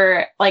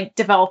 character, like,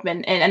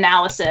 development and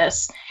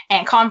analysis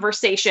and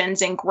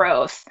conversations and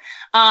growth.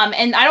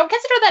 And I don't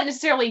consider that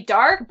necessarily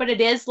dark, but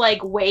it is,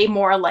 like, way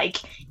more, like,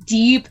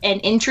 deep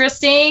and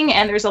interesting,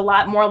 and there's a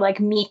lot more, like,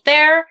 meat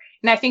there.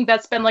 And I think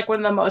that's been, like, one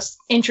of the most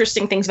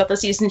interesting things about the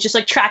season, just,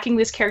 like, tracking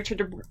this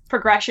character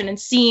progression and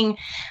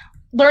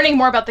learning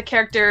more about the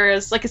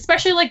characters, like,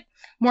 especially, like,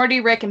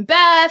 Morty, Rick, and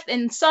Beth,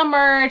 and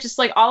Summer, just,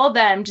 like, all of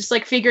them, just,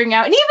 like, figuring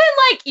out, and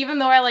even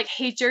though I, like,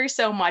 hate Jerry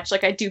so much,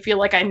 like, I do feel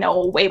like I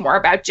know way more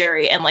about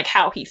Jerry and, like,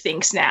 how he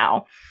thinks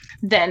now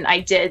than I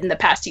did in the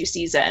past 2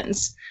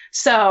 seasons.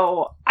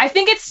 So I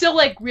think it's still,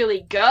 like,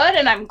 really good,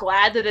 and I'm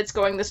glad that it's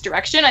going this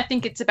direction. I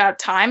think it's about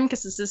time,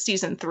 because this is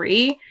season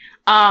 3.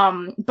 But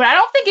I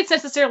don't think it's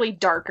necessarily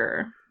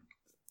darker.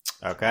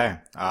 Okay.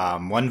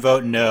 1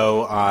 vote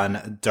no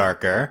on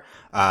darker.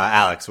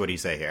 Alex, what do you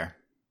say here?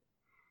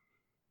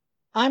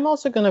 I'm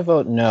also going to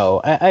vote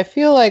no. I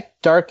feel like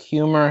dark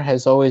humor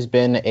has always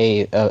been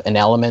an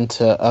element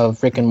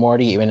of Rick and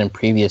Morty, even in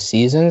previous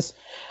seasons.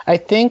 I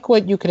think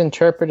what you could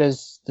interpret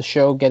as the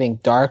show getting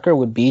darker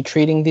would be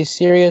treating these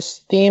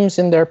serious themes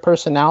in their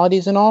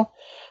personalities and all.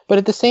 But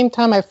at the same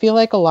time, I feel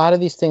like a lot of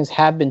these things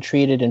have been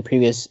treated in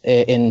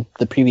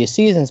the previous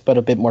seasons, but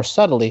a bit more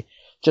subtly.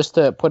 Just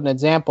to put an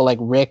example, like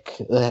Rick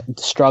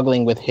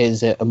struggling with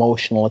his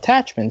emotional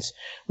attachments,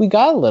 we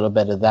got a little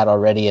bit of that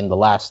already in the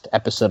last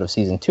episode of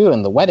season 2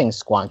 in the Wedding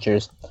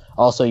Squanchers.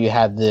 Also, you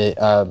have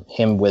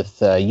him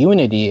with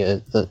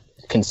Unity,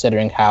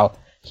 considering how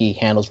he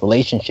handles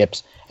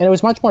relationships, and it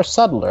was much more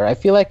subtler. I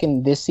feel like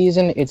in this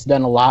season, it's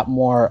done a lot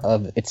more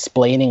of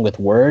explaining with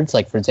words.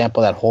 Like, for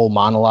example, that whole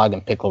monologue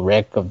in Pickle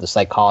Rick of the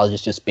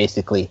psychologist just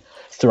basically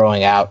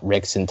throwing out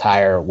Rick's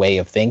entire way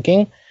of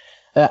thinking.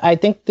 I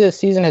think the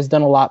season has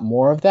done a lot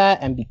more of that,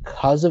 and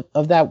because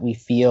of that, we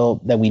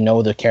feel that we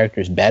know the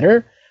characters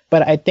better.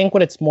 But I think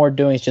what it's more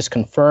doing is just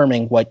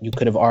confirming what you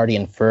could have already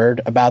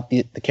inferred about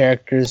the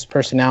characters'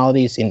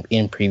 personalities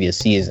in previous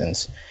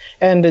seasons.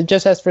 And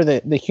just as for the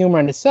humor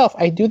in itself,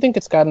 I do think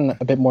it's gotten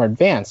a bit more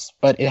advanced,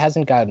 but it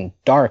hasn't gotten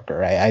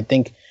darker. I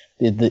think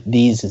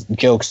these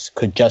jokes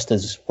could just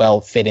as well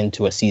fit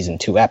into a season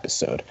 2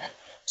 episode.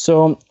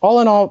 So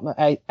all in all,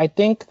 I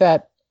think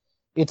that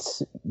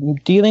it's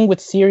dealing with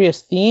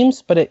serious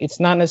themes, but it's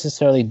not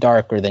necessarily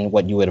darker than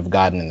what you would have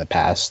gotten in the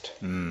past.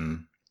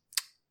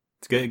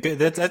 It's good.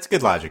 That's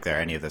good logic there.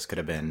 Any of this could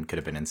have been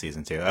in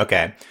season 2.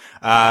 Okay,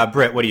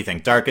 Britt, what do you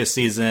think? Darkest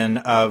season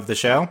of the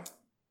show?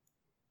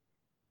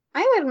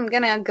 I'm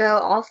gonna go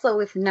also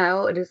with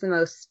no. It is the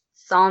most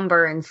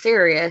somber and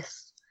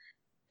serious.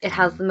 It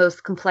has the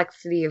most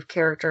complexity of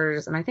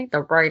characters, and I think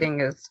the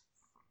writing is.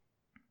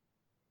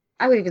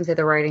 I would even say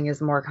the writing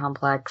is more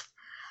complex.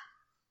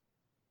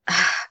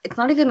 It's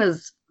not even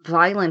as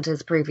violent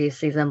as previous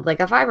seasons.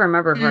 Like, if I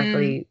remember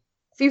correctly,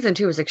 season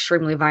 2 was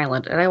extremely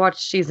violent, and I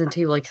watched season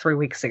 2 like 3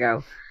 weeks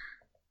ago.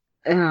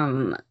 So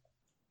I'm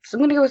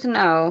gonna go with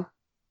no.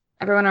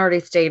 Everyone already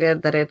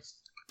stated that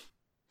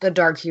the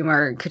dark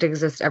humor could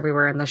exist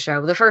everywhere in the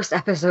show. The first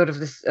episode of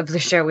the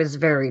show is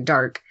very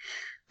dark,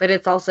 but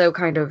it's also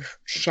kind of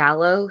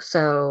shallow,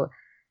 so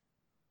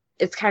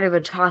it's kind of a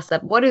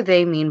toss-up. What do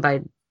they mean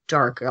by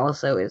dark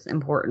also is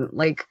important.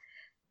 Like,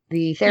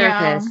 the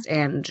therapist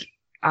and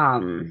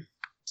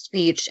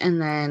speech,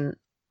 and then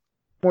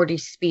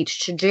Morty's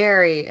speech to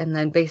Jerry, and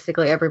then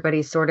basically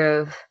everybody's sort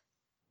of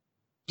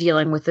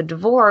dealing with the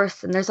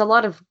divorce, and there's a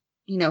lot of,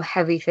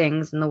 heavy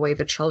things in the way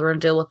the children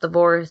deal with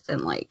divorce,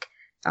 and like,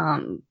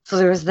 so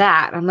there's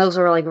that, and those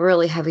are like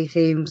really heavy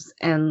themes,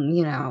 and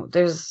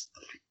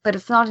but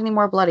it's not any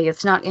more bloody,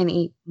 it's not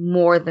any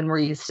more than we're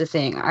used to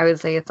seeing. I would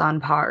say it's on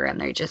par, and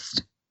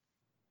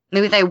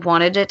maybe they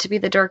wanted it to be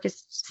the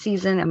darkest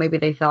season, and maybe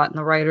they thought in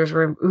the writer's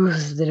room, ooh,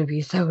 this is going to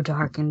be so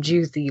dark and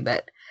juicy,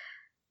 but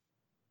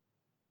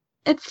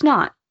it's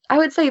not. I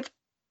would say it's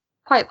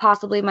quite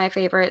possibly my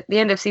favorite. The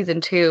end of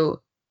season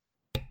 2,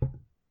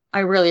 I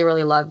really,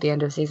 really loved the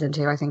end of season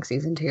 2. I think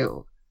season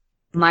 2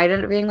 might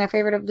end up being my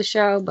favorite of the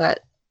show, but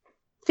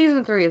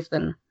season 3 has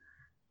been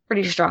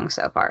pretty strong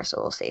so far,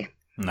 so we'll see.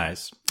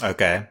 Nice.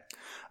 Okay.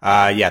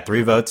 Yeah,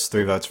 3 votes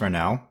for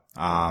no.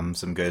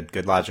 Some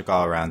good logic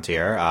all around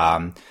here.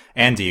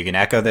 Andy, you can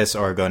echo this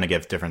or go in a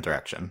different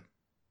direction.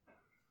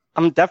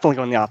 I'm definitely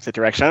going the opposite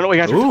direction. I don't know what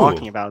you guys are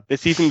talking about.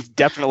 This season's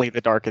definitely the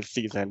darkest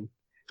season.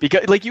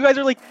 Because, like, you guys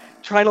are, like,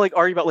 trying to, like,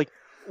 argue about, like,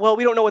 well,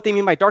 we don't know what they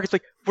mean by dark. It's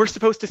like, we're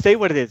supposed to say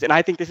what it is, and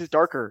I think this is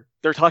darker.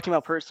 They're talking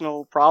about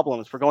personal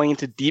problems. We're going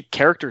into deep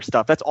character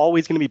stuff. That's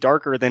always going to be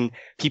darker than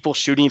people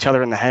shooting each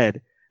other in the head.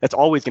 That's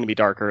always going to be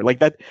darker. Like,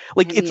 that,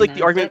 like, it's like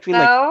the argument between,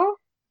 like,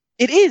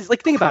 it is.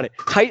 Like, think about it.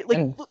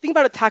 Think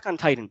about Attack on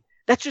Titan.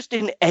 That's just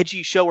an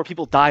edgy show where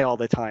people die all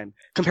the time.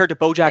 Compared to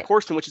BoJack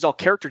Horseman, which is all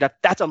character death.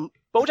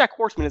 BoJack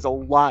Horseman is a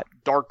lot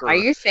darker. Are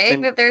you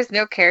saying that there's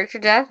no character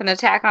death in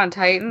Attack on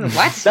Titan?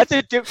 What? That's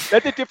a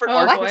different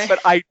argument, but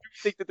I do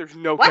think that there's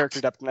no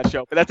character depth in that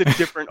show. But that's a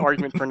different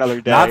argument for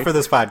another day. Not for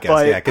this podcast.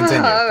 But, yeah,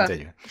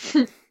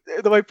 continue.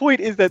 My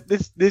point is that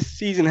this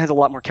season has a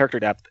lot more character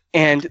depth,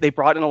 and they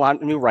brought in a lot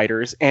of new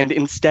writers. And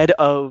instead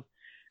of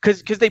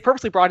because they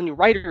purposely brought in new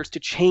writers to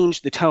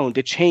change the tone,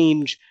 to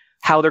change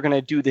how they're going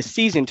to do this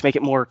season, to make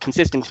it more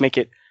consistent, to make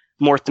it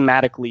more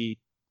thematically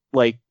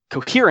like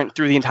coherent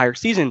through the entire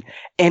season.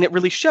 And it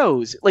really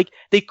shows. Like,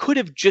 they could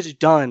have just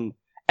done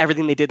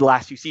everything they did the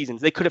last few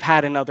seasons. They could have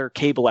had another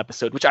Cable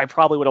episode, which I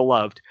probably would have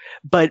loved.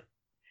 But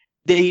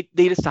they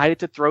decided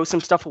to throw some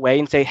stuff away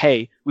and say,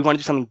 hey, we want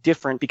to do something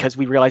different because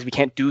we realize we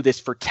can't do this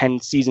for 10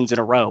 seasons in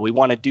a row. We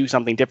want to do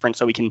something different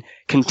so we can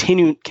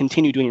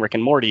continue doing Rick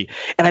and Morty.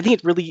 And I think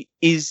it really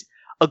is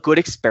a good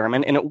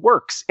experiment, and it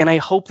works. And I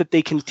hope that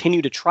they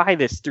continue to try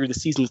this through the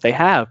seasons they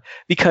have,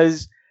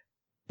 because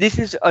this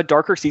is a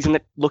darker season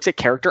that looks at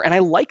character, and I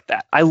like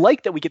that. I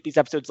like that we get these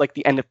episodes like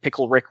the end of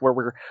Pickle Rick,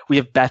 where we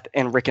have Beth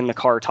and Rick in the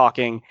car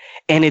talking,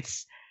 and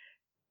it's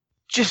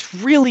just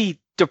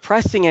really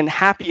depressing and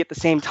happy at the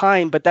same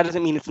time, but that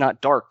doesn't mean it's not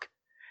dark.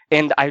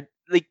 And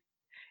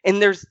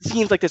there's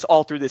scenes like this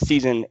all through this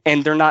season,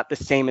 and they're not the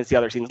same as the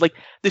other seasons. Like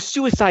the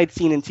suicide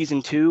scene in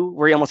season 2,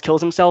 where he almost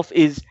kills himself,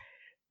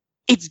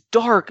 it's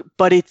dark,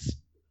 but it's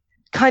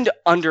kind of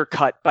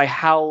undercut by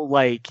how,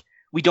 like,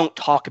 we don't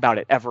talk about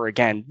it ever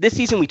again. This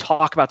season, we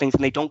talk about things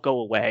and they don't go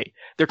away.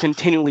 They're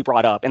continually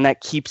brought up, and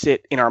that keeps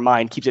it in our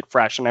mind, keeps it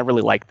fresh, and I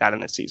really like that in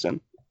this season.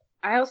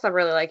 I also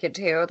really like it,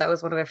 too. That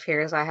was one of the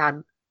fears I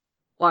had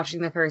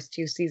watching the first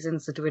 2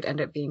 seasons, that it would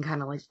end up being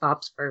kind of like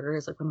Bob's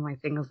Burgers. Like, one of my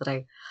things that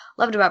I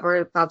loved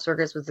about Bob's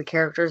Burgers was the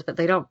characters, but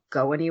they don't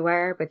go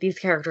anywhere. But these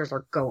characters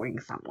are going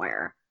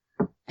somewhere.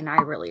 And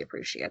I really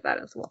appreciate that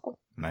as well.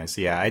 Nice.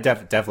 Yeah, I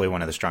definitely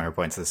one of the stronger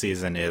points of the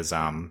season is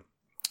kind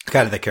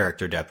of the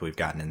character depth we've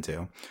gotten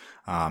into,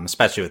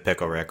 especially with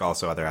Pickle Rick,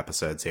 also other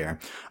episodes here.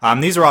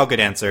 These are all good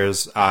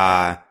answers.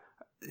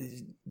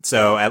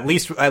 So at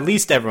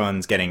least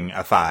everyone's getting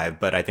a 5,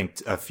 but I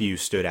think a few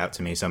stood out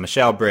to me. So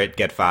Michelle, Britt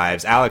get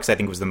 5s. Alex, I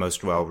think, was the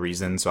most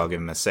well-reasoned, so I'll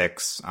give him a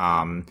 6.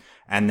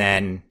 And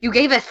then you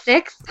gave a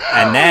 6,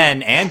 and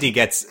then Andy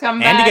gets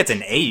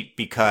an 8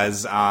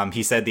 because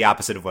he said the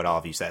opposite of what all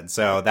of you said.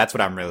 So that's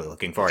what I'm really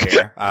looking for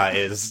here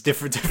is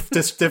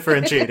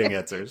differentiating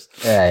answers.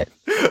 All right.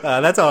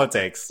 That's all it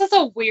takes. This is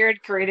a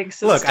weird grading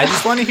system. Look, I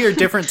just want to hear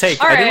different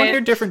takes. I want to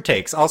hear different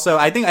takes. Also,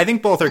 I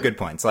think both are good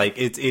points. Like,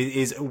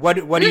 is what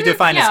do you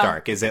define as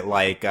dark? Is it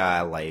like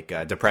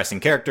depressing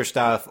character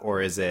stuff,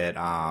 or is it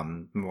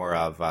more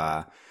of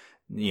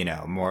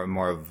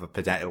more of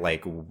a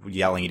like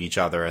yelling at each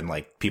other and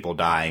like people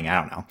dying?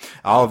 I don't know.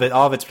 All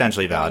of it's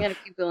potentially valid.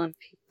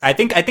 I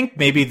think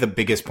maybe the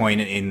biggest point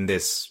in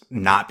this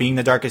not being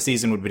the darkest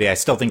season would be, I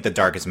still think the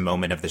darkest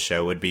moment of the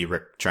show would be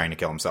Rick trying to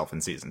kill himself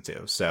in season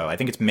 2. So I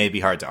think it's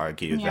maybe hard to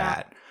argue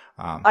that.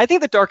 I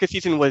think the darkest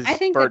season was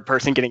Bird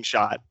Person getting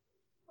shot.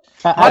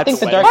 I think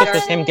the darkest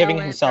is him giving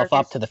himself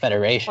up to the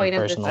Federation,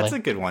 personally. That's a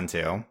good one,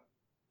 too.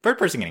 Bird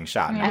Person getting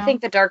shot. I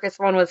think the darkest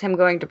one was him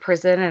going to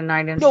prison and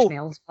Nine Inch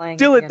Nails playing.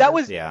 Dylan, that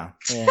was... Yeah.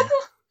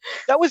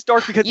 That was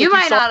dark because you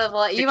might not have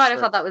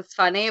thought that was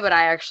funny, but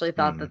I actually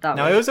thought that was...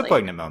 No, it was a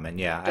poignant moment.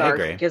 Yeah, I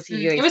agree. Because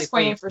he it was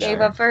poignant for gave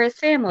sure. up for his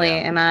family,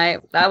 and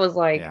that was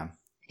like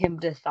him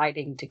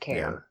deciding to care.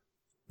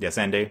 Yeah. Yes,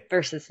 Andy?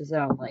 Versus his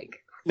own, like...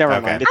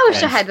 Never mind. I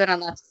wish I had been on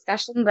that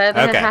discussion, but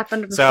then it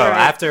happened before. So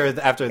after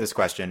this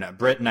question,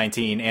 Britt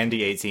 19,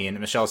 Andy 18,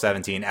 Michelle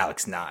 17,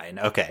 Alex 9.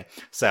 Okay,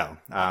 so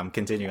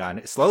continuing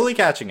on, slowly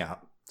catching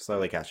up.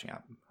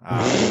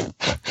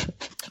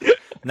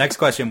 Next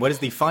question: what is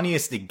the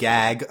funniest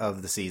gag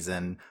of the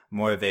season?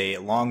 More of a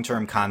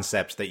long-term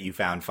concept that you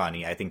found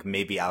funny. I think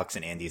maybe Alex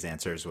and Andy's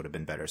answers would have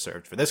been better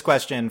served for this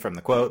question from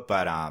the quote,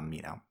 but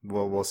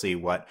we'll see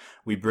what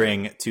we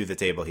bring to the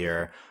table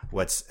here.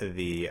 What's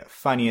the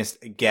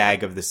funniest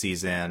gag of the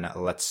season?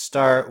 Let's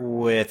start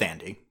with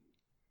Andy.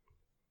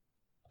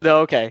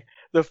 Okay.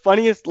 The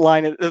funniest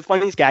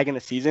gag in the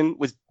season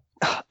was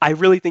I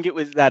really think it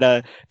was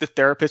that the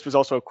therapist was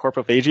also a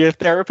corpophagia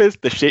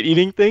therapist, the shit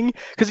eating thing,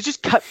 because it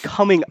just kept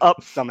coming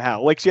up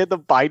somehow. Like she had the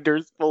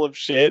binders full of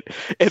shit,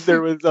 and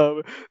there was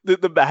the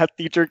math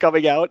teacher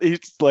coming out. And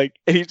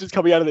he's just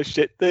coming out of the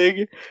shit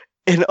thing,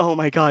 and oh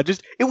my god,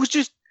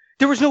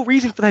 there was no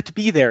reason for that to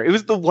be there. It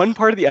was the one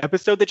part of the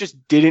episode that just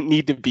didn't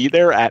need to be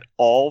there at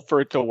all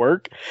for it to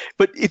work,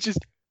 but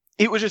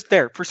it was just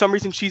there. For some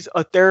reason, she's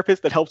a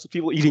therapist that helps with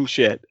people eating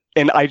shit,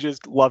 and I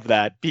just love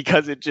that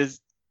because it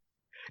just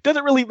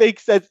doesn't really make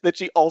sense that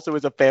she also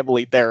is a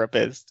family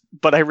therapist,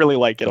 but I really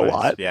like it a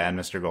lot. Yeah, and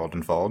Mr.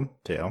 Goldenfold,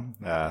 too.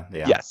 Yeah.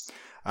 Yes.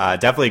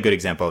 Definitely a good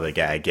example of a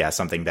gag. Yeah,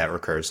 something that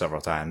recurs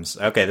several times.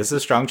 Okay, this is a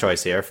strong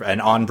choice here,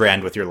 and on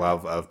brand with your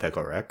love of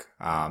Pickle Rick.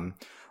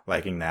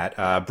 Liking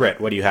that. Britt,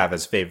 what do you have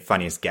as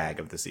funniest gag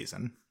of the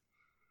season?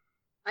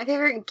 My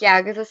favorite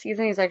gag of the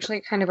season is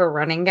actually kind of a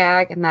running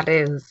gag, and that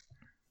is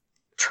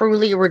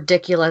truly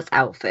ridiculous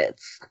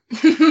outfits.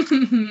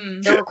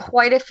 There were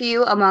quite a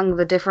few among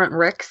the different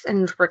Ricks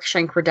in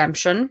Rickshank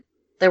Redemption.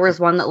 There was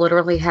one that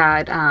literally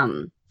had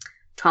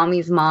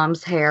Tommy's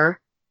mom's hair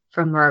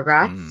from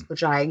Rugrats,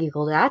 which I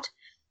giggled at.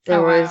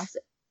 There was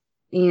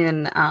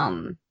in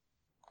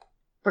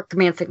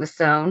Romancing the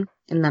Stone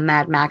in the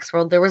Mad Max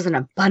world. There was an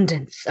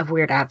abundance of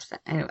weird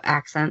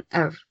accent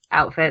of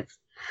outfits.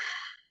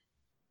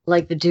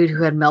 Like the dude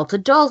who had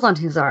melted dolls on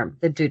his arm,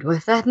 the dude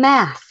with that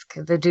mask,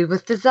 the dude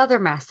with this other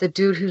mask, the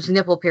dude whose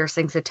nipple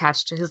piercings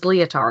attached to his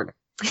leotard.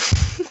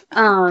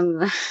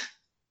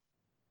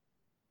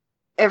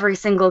 Every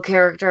single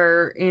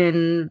character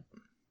in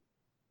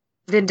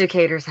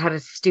Vindicators had a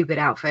stupid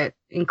outfit,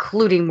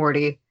 including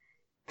Morty.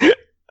 I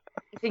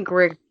think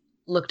Rick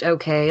looked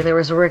okay. There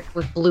was Rick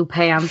with blue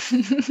pants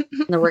in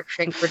the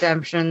Rickshank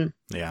Redemption.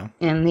 Yeah.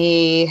 And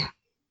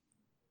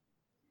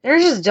they're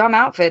just dumb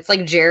outfits.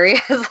 Like, Jerry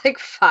has,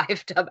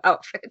 5 dumb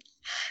outfits.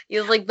 He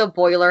has, the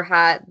boiler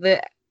hat,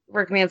 the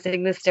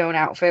Romancing the Stone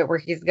outfit, where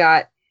he's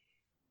got,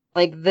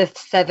 the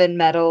 7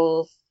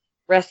 medals,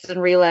 rest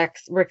and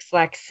Rick's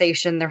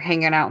relaxation. They're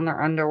hanging out in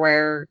their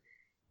underwear.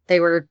 They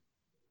were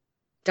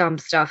dumb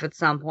stuff at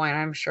some point,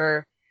 I'm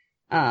sure.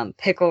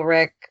 Pickle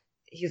Rick,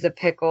 he's a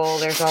pickle.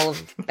 There's all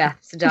of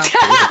Beth's dumb.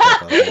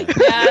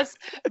 Yes.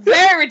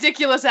 Very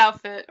ridiculous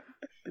outfit.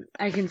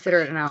 I consider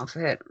it an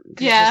outfit.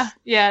 Yeah,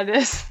 it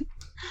is.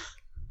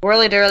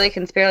 Whirly Durly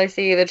can barely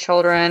see the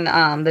children.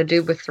 The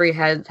dude with 3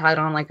 heads had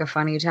on a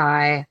funny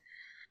tie.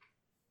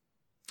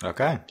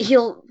 Okay.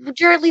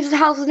 Jared leaves the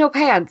house with no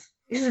pants.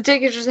 His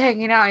dick is just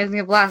hanging out. He's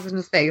gonna blast in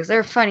his face.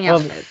 They're funny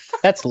outfits.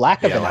 That's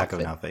lack of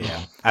an outfit.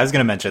 Yeah, I was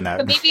gonna mention that.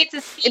 But maybe it's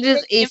a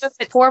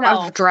form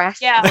of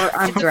dress or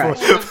undress.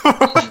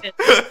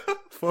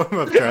 Form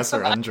of dress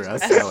or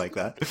undress. I like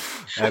that.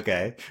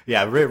 Okay.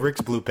 Yeah, Rick's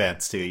blue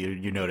pants too.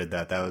 You noted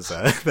that. That was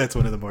that's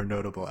one of the more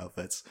notable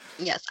outfits.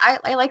 Yes,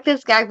 I like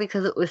this gag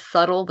because it was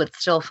subtle but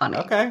still funny.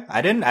 Okay.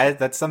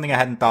 That's something I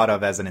hadn't thought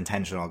of as an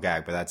intentional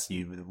gag, but that's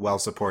well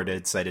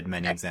supported, cited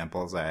many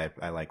examples. I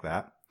like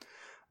that.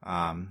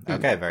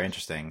 Okay, very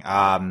interesting.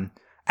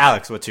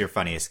 Alex, what's your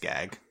funniest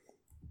gag?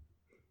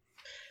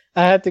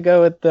 I had to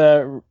go with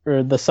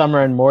the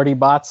Summer and Morty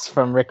bots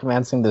from Rick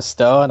Romancing the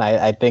Stone.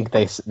 I think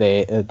they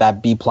that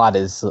B plot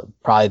is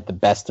probably the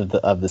best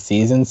of the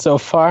season so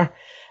far,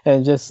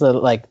 and just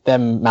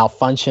them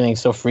malfunctioning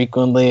so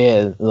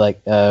frequently,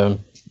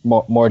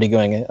 Morty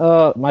going,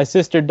 "Oh, my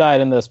sister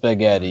died in the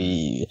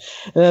spaghetti,"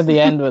 and at the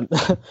end, when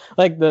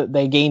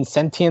they gain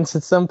sentience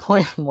at some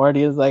point,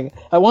 Morty is like,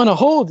 "I want to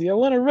hold you. I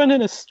want to run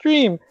in a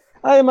stream.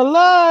 I am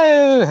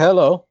alive.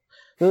 Hello."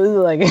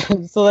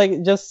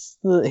 Just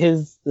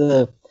his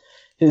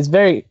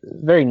very,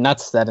 very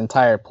nuts, that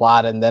entire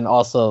plot. And then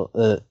also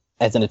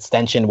as an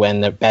extension,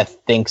 when Beth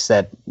thinks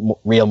that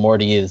real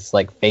Morty is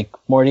fake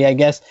Morty, I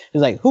guess,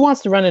 he's like, who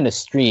wants to run in a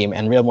stream?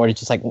 And real Morty's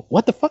just like,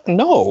 what the fuck?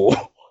 No.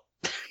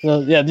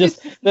 Yeah,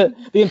 just the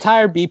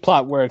entire B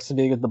plot works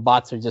because the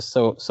bots are just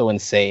so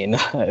insane.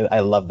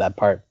 I love that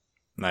part.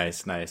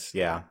 Nice.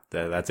 Yeah,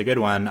 that's a good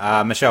one.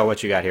 Michelle,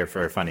 what you got here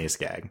for funniest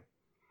gag?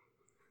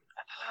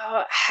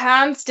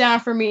 Hands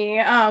down for me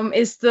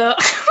is the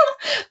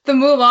the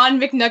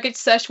Mulan McNugget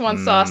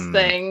Szechuan sauce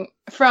thing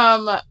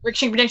from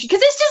Rickshank Redemption,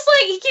 because it's just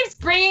he keeps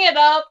bringing it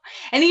up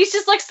and he's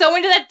just so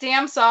into that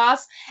damn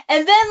sauce,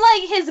 and then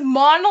his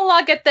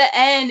monologue at the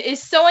end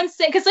is so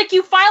insane because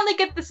you finally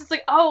get this, it's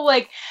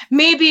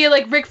maybe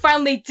Rick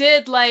finally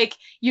did do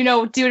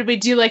what we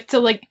do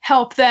to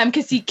help them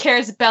because he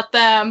cares about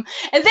them,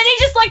 and then he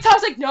just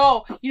talks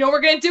no,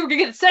 we're gonna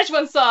get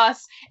Szechuan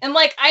sauce, and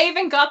I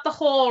even got the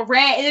whole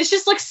rant, and it's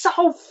just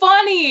so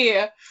funny.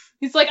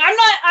 He's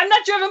I'm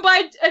not driven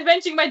by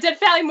avenging my dead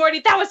family,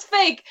 Morty. That was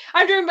fake.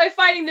 I'm driven by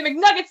finding the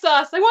McNugget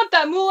sauce. I want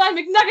that Mulan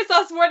McNugget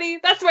sauce, Morty.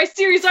 That's my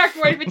series arc,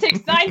 Morty. If it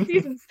takes 9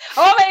 seasons,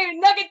 I want my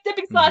nugget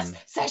dipping sauce,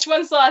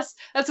 Szechuan sauce.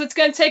 That's what's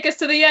gonna take us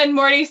to the end,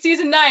 Morty.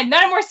 Season 9,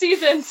 9 more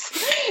seasons.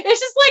 It's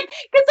just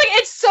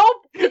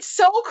it's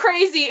so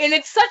crazy, and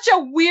it's such a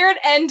weird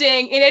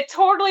ending, and it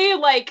totally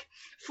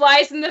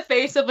flies in the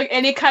face of like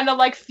any kind of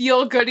like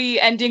feel goody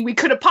ending we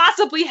could have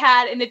possibly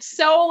had, and it's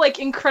so like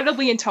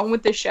incredibly in tone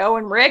with the show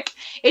and Rick.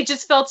 It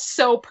just felt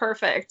so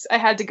perfect. I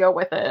had to go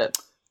with it.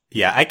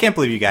 Yeah, I can't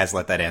believe you guys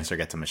let that answer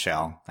get to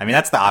Michelle. I mean,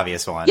 that's the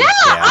obvious one. Yeah,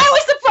 I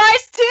was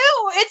surprised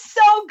too. It's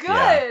so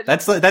good.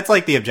 Yeah, that's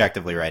like the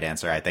objectively right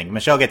answer, I think.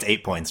 Michelle gets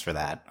 8 points for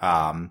that.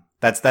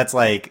 That's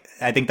like,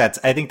 I think that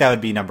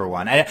would be number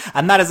one.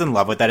 I'm not as in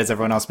love with that as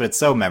everyone else, but it's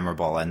so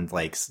memorable and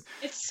like,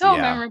 it's so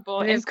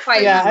memorable. It's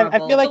quite I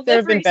feel like there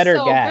have been better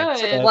gags.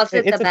 Good. Was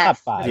it it's the a top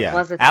best? 5. Yeah,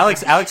 Was it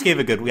Alex gave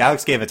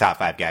a top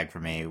 5 gag for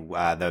me.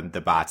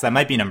 The bots, that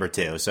might be number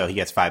 2, so he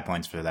gets 5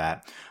 points for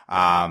that.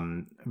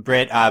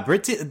 Brit,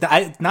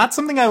 not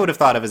something I would have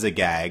thought of as a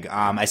gag.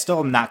 I still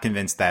am not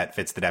convinced that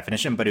fits the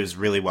definition, but it was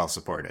really well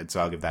supported, so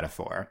I'll give that a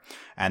 4.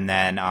 And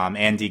then,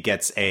 Andy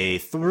gets a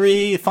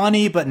 3,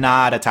 funny, but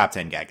not a top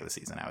 10 gag of the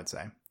season, I would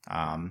say.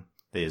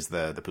 Is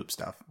the poop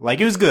stuff. Like,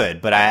 it was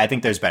good, but I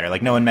think there's better.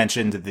 Like, no one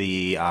mentioned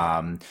the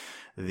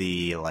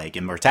like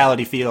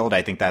immortality field.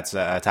 I think that's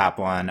a top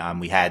one.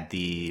 We had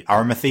the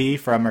Armathy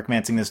from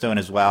Romancing the Stone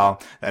as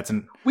well.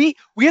 We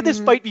had this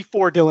fight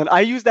before, Dylan.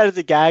 I used that as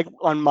a gag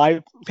on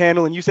my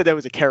panel, and you said that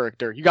was a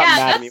character. You got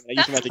mad at me when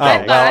I used him as a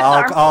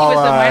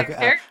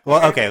gag.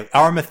 Well, okay.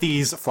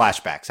 Armathy's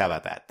flashbacks. How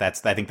about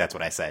that? I think that's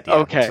what I said. Yeah.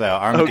 Okay. So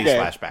Armathy's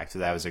flashbacks. So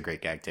that was a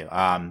great gag too.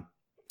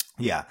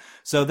 Yeah.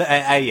 So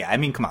I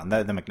mean, come on,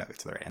 the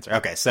McNuggets are the right answer.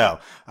 Okay. So,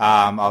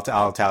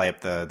 I'll tally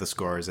up the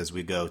scores as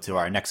we go to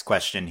our next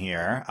question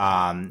here.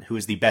 Who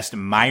is the best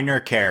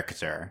minor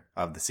character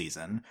of the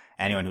season?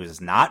 Anyone who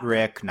is not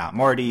Rick, not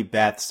Morty,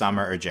 Beth,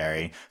 Summer, or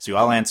Jerry. So you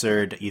all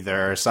answered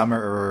either Summer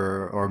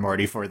or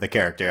Morty for the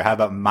character. How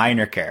about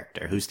minor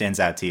character? Who stands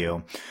out to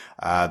you,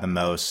 the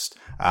most?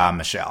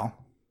 Michelle.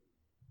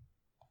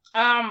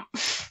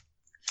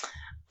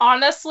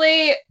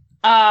 Honestly,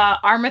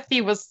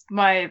 Armathy was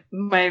my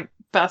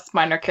best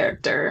minor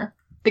character,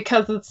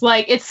 because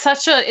it's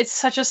such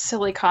a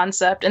silly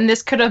concept, and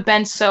this could have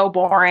been so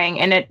boring,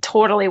 and it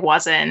totally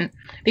wasn't,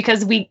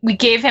 because we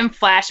gave him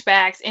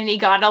flashbacks, and he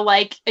got to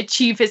like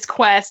achieve his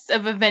quest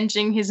of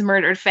avenging his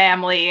murdered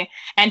family,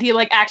 and he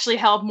like actually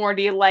helped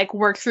Morty like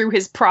work through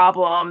his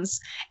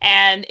problems,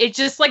 and it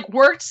just like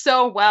worked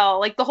so well.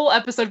 Like, the whole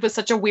episode was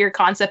such a weird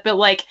concept, but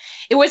like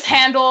it was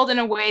handled in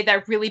a way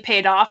that really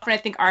paid off, and I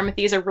think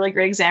Armathy is a really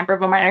great example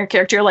of a minor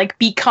character like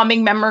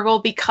becoming memorable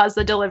because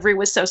the delivery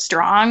was so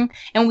strong,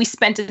 and we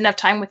spent enough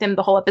time with him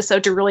the whole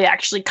episode to really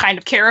actually kind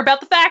of care about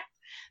the fact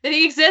that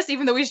he exists,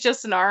 even though he's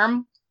just an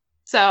arm.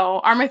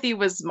 So Armathy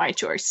was my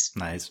choice.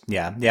 Nice.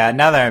 Yeah.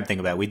 Now that I'm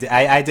thinking about it,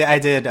 I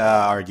did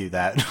argue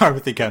that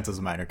Armathy counts as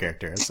a minor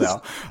character.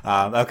 So,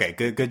 okay,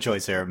 good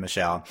choice here,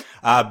 Michelle.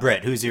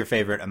 Britt, who's your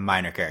favorite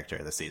minor character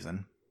of the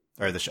season,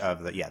 or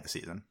the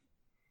season?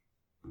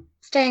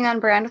 Staying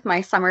on brand with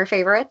my summer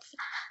favorites,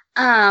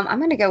 I'm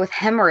gonna go with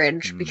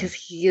Hemorrhage because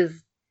he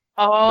is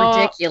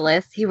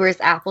ridiculous. He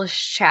wears apple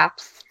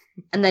chaps.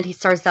 And then he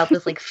starts out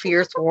this like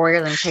fierce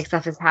warrior, then he takes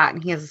off his hat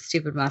and he has a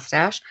stupid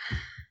mustache.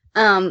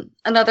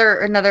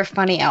 Another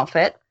funny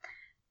outfit.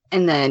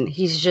 And then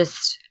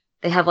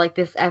they have like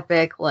this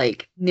epic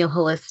like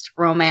nihilist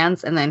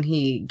romance, and then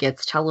he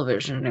gets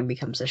television and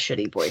becomes a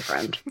shitty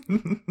boyfriend.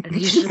 And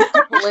he's just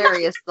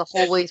hilarious the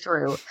whole way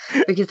through,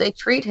 because they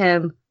treat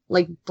him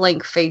like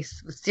blank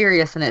face with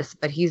seriousness,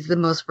 but he's the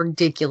most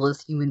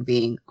ridiculous human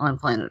being on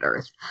planet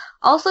Earth.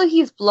 Also,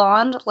 he's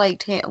blonde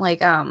like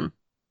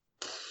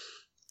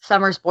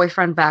Summer's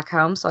boyfriend back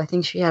home, so I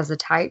think she has a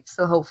type,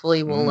 so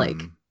hopefully we'll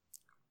like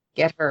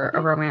get her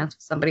a romance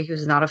with somebody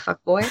who's not a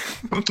fuckboy.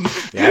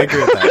 Yeah, I agree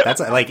with that.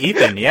 That's like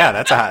Ethan. Yeah,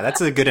 that's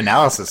a good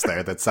analysis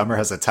there, that Summer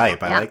has a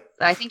type.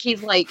 I think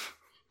he's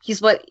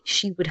what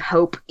she would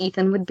hope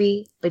Ethan would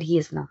be, but he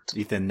is not.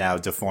 Ethan now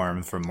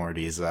deformed from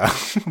Morty's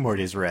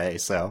Ray,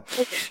 so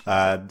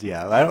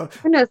yeah, I don't.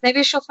 Who knows?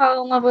 Maybe she'll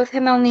fall in love with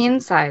him on the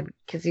inside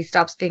because he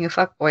stops being a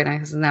fuckboy now,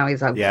 because now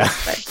he's ugly. Yeah.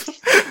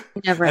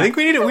 But never. I think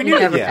we need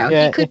to.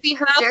 Yeah. He could be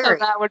her Jerry.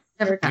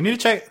 We need to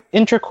check.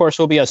 Intercourse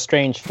will be a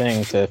strange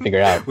thing to figure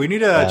out. We need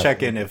to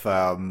check in if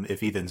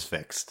Ethan's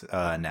fixed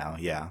now.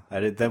 Yeah,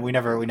 then we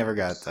never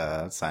got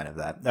a sign of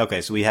that.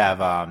 Okay, so we have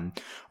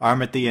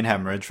Armathy and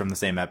Hemorrhage from the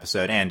same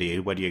episode. Andy,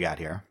 what do you got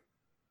here?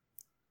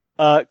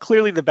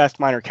 Clearly, the best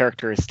minor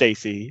character is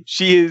Stacy.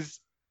 She is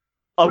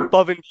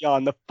above and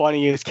beyond the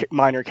funniest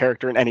minor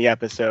character in any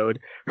episode.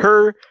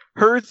 Her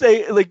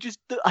just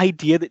the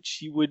idea that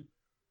she would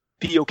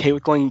be okay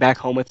with going back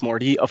home with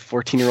Morty, a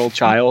 14-year-old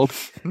child,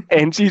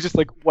 and she's just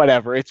like,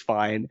 whatever, it's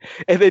fine.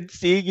 And then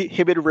seeing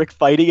him and Rick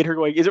fighting, and her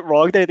going, is it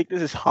wrong that I think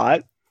this is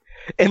hot?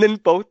 And then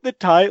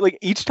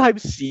each time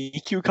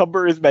Sea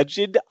Cucumber is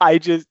mentioned,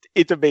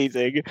 it's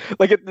amazing.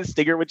 Like at the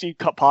stinger when she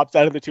pops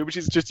out of the tube,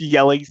 she's just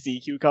yelling Sea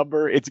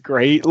Cucumber. It's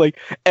great. Like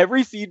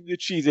every scene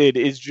that she's in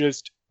is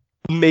just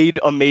made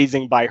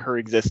amazing by her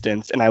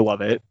existence, and I love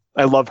it.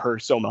 I love her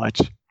so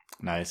much.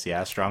 Nice,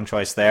 yeah, strong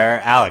choice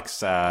there. Alex,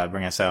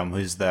 bring us home.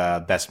 Who's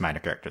the best minor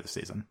character this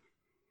season?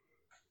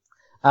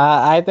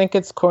 I think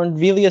it's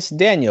Cornelius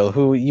Daniel,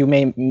 who you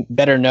may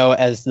better know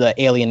as the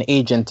alien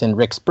agent in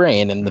Rick's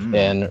brain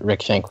in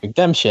Rick Shank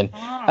Redemption.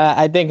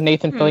 I think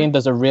Nathan Fillion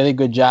does a really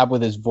good job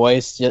with his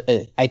voice.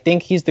 I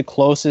think he's the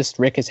closest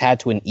Rick has had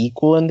to an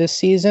equal in this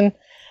season.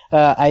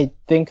 I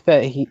think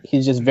that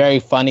he's just very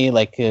funny,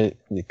 like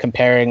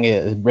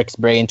comparing Rick's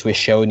brain to a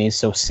show, and he's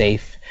so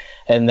safe.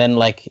 And then,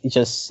 like,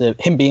 just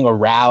him being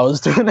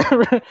aroused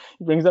whenever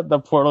he brings up the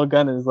portal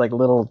gun, and his like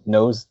little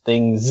nose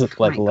things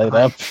like light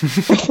up.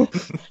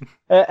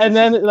 And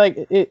then,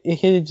 like,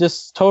 he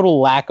just total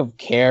lack of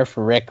care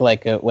for Rick.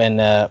 Like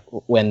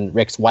when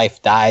Rick's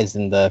wife dies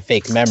in the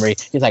fake memory,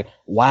 he's like,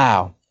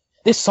 "Wow,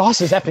 this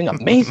sauce is effing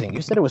amazing.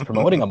 You said it was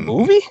promoting a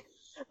movie."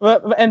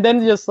 And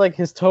then just like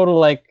his total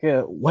like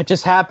what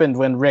just happened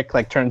when Rick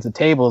like turns the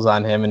tables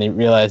on him and he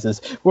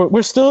realizes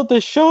we're still at the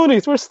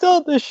Shoney's. We're still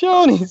at the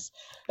Shoney's.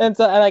 And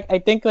so I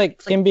think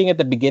like him being at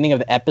the beginning of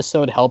the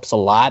episode helps a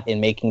lot in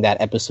making that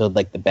episode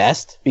like the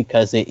best,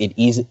 because it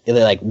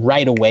like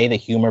right away the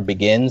humor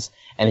begins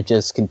and it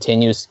just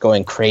continues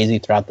going crazy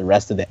throughout the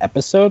rest of the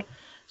episode.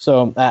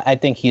 So I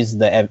think he's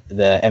the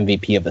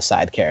MVP of the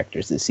side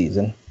characters this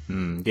season.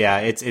 Yeah,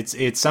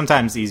 it's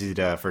sometimes easy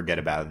to forget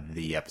about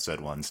the episode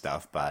 1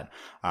 stuff, but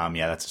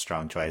yeah, that's a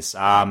strong choice.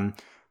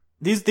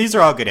 These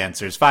are all good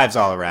answers. 5s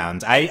all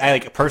around. I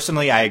like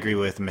personally, I agree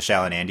with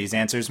Michelle and Andy's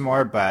answers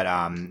more, but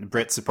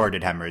Britt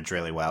supported Hemorrhage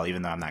really well.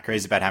 Even though I'm not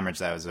crazy about Hemorrhage,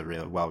 that was a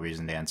real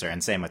well-reasoned answer.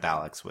 And same with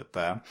Alex with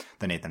the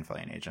Nathan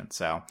Fillion agent.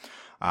 So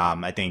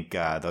I think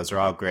those are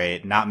all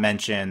great. Not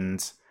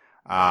mentioned.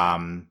 We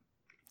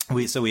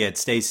had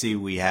Stacy.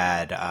 We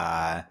had we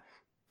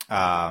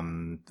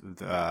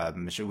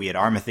had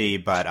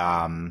Armathy, but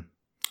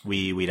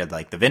we did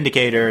like the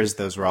Vindicators.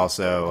 Those were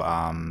also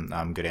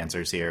good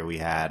answers here. We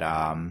had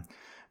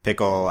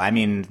Pickle. I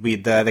mean,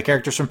 the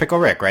characters from Pickle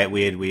Rick, right?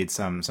 We had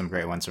some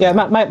great ones. Yeah,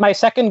 my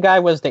second guy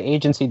was the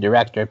agency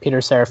director. Peter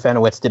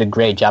Serafinowicz did a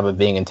great job of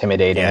being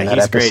intimidating. Yeah, in that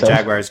he's episode. great.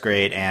 Jaguar's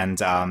great, and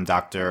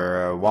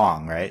Dr.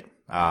 Wong, right?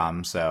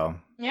 So.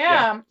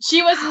 Yeah,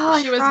 she was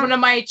one of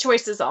my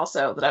choices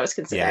also that I was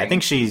considering. Yeah, I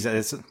think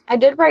I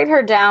did write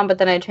her down, but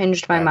then I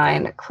changed my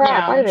mind. Crap,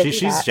 Yeah. why did I do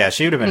that? Yeah,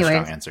 she would have been Anyways. a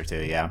strong answer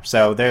too. Yeah,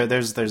 so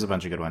there's a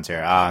bunch of good ones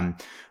here.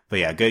 But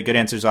yeah, good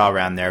answers all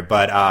around there.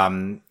 But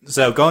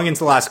so going into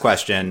the last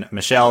question,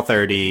 Michelle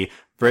 30,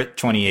 Britt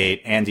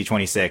 28, Andy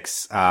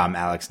 26,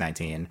 Alex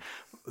 19.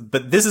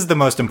 But this is the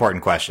most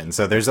important question.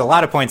 So there's a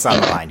lot of points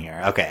on the line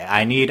here. Okay,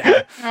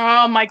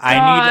 Oh my god!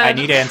 I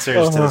need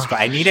answers to this.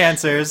 I need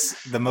answers.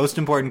 The most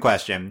important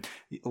question.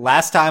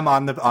 Last time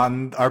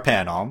on our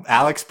panel,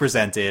 Alex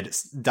presented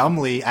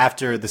dumbly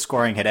after the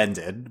scoring had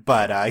ended,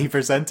 but he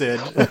presented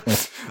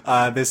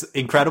this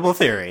incredible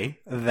theory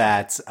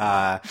that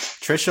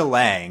Trisha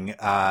Lang,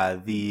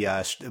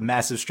 the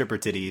massive stripper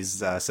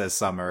titties, says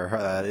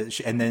Summer,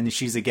 and then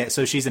she's again.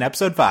 So she's in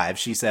episode 5.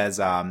 She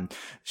says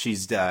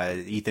she's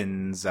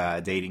Ethan's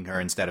dating her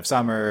instead of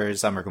Summer.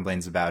 Summer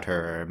complains about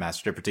her massive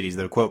stripper titties.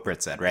 The quote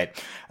Britt said, right?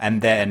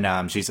 And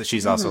then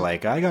she's also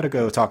like, I gotta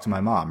go talk to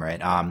my mom, right?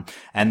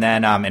 And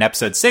then in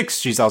episode 6,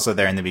 she's also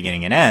there in the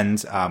beginning and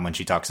end when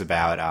she talks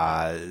about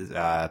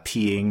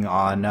peeing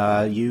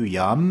on you,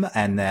 yum.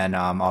 And then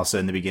also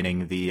in the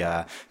beginning,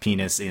 the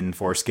penis in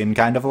foreskin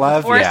kind of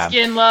love.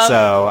 Foreskin love.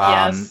 So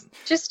yes.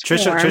 Just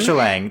Trisha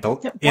Lang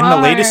in the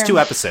latest 2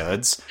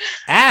 episodes,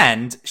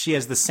 and she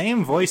has the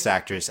same voice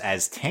actress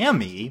as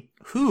Tammy,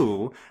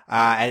 who,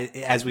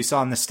 as we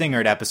saw in the Stinger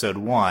at episode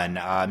 1,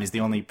 is the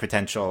only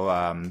potential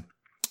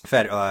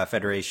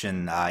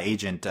Federation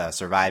agent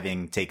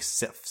surviving,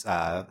 takes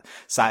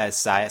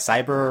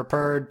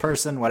cyber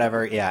person,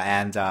 whatever.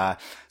 Yeah, and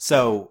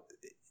so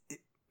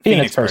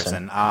Phoenix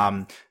person.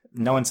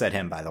 No one said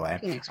him, by the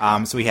way.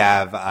 So we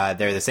have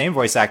they're the same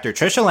voice actor.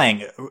 Trisha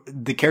Lang,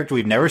 the character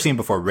we've never seen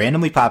before,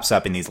 randomly pops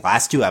up in these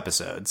last 2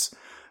 episodes.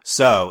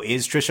 So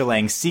is Trisha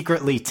Lang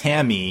secretly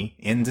Tammy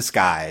in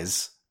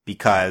disguise?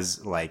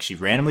 Because like she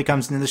randomly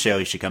comes into the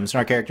show, she comes in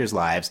our characters'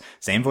 lives,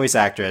 same voice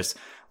actress.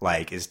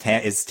 Like is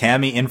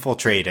Tammy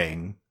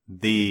infiltrating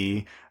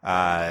the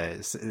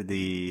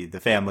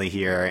family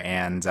here?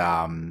 And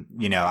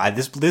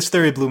this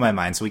theory blew my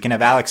mind. So we can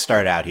have Alex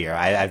start out here.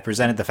 I've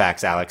presented the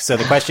facts, Alex. So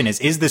the question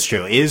is this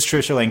true? Is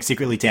Trisha Lang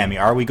secretly Tammy?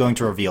 Are we going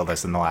to reveal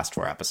this in the last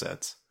 4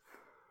 episodes?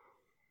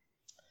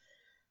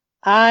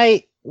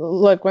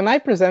 Look, when I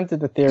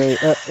presented the theory,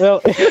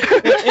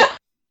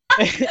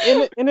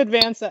 in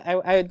advance,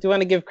 I do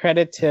want to give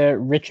credit to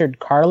Richard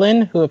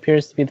Carlin, who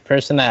appears to be the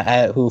person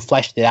who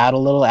fleshed it out a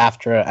little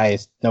after I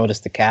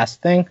noticed the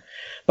cast thing.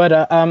 But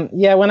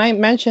yeah, when I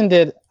mentioned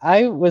it,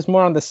 I was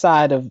more on the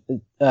side of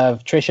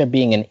Trisha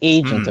being an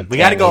agent of. We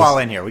got to go all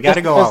in here. We got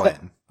to go all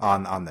in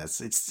on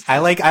this. I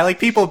like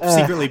people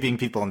secretly being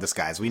people in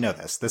disguise. We know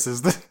this. This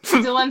is the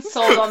Dylan's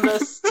sold on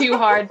this too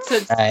hard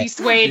to be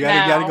swayed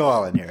now. You got to go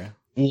all in here.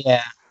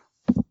 Yeah,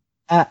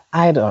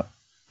 I don't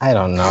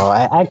know.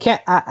 I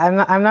can't.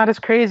 I'm not as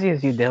crazy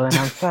as you, Dylan.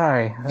 I'm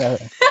sorry.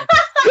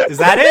 Is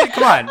that it?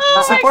 Come on,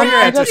 support your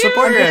answer.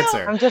 Support your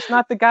answer. I'm just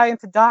not the guy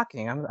into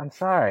docking. I'm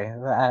sorry.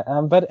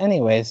 But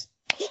anyways,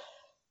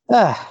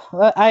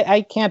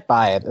 I can't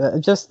buy it.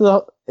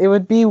 It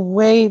would be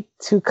way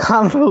too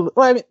convoluted.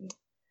 Well, I mean,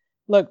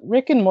 look,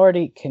 Rick and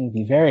Morty can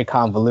be very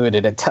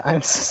convoluted at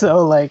times.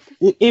 So, like,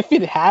 if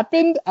it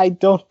happened, I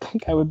don't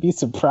think I would be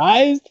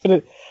surprised.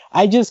 But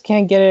I just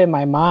can't get it in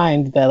my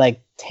mind that,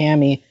 like,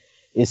 Tammy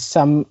is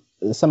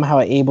somehow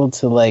able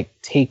to, like,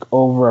 take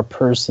over a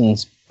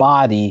person's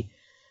body.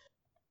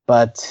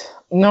 But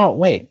no,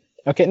 wait.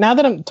 Okay, now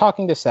that I'm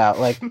talking this out,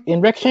 like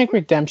in Rick Shank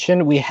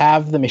Redemption, we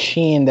have the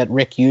machine that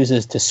Rick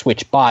uses to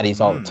switch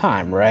bodies all the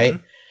time, right?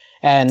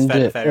 And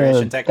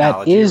Federation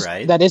technology,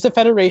 right? That is a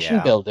Federation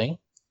building.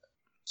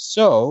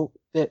 So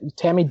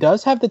Tammy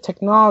does have the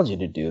technology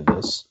to do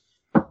this,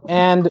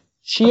 and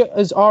she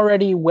is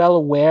already well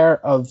aware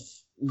of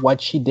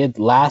what she did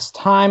last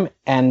time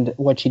and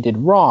what she did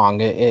wrong.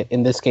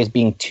 In this case,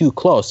 being too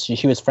close.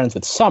 She was friends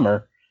with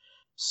Summer.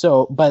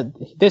 So, but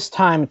this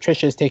time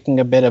Trisha is taking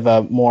a bit of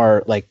a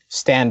more like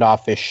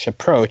standoffish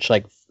approach,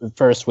 like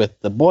first with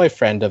the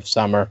boyfriend of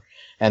Summer,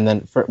 and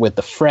then with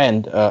the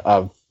friend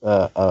of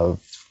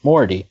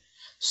Morty.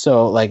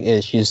 So, like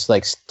she's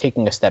like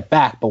taking a step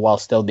back, but while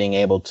still being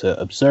able to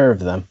observe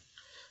them.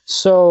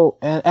 So,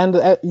 and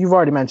you've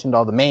already mentioned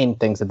all the main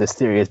things that this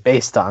theory is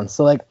based on.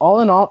 So, like all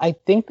in all, I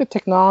think the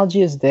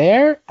technology is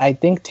there. I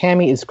think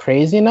Tammy is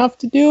crazy enough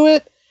to do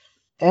it,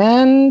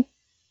 and.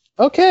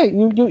 Okay,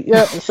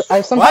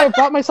 I somehow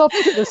brought myself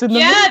into this. In the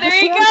yeah, there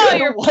you go.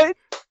 You're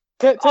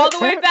all the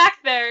way back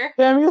there.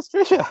 Tammy is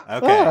Trisha.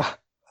 Okay,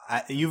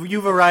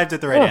 you've arrived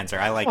at the right answer.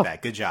 I like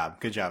that. Good job,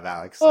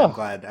 Alex. I'm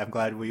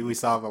glad we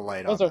saw the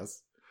light on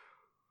this.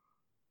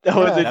 That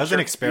was an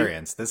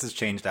experience. This has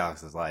changed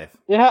Alex's life.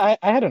 Yeah,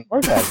 I had an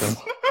orgasm.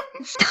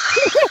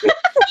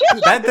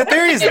 The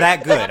theory is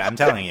that good. I'm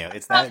telling you,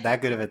 it's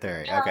that good of a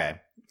theory. Okay.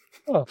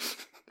 Oh.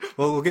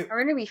 Well, we're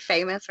going to be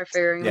famous for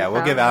figuring this out. Yeah,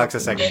 we'll give Alex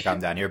a second to calm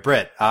down here.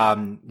 Britt,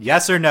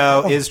 yes or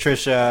no, is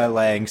Trisha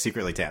Lang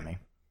secretly Tammy?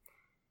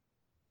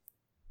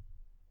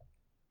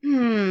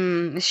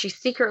 Is she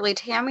secretly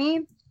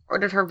Tammy? Or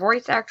did her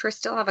voice actress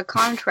still have a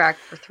contract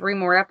for 3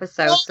 more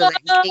episodes so they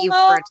can cave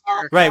for a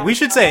character? Right, we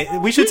should say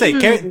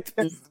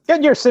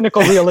get your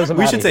cynical realism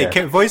we should say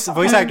voice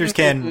actors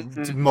can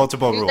do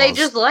multiple rules. They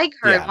just like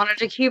her and wanted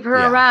to keep her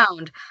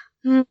around.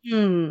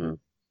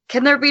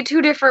 Can there be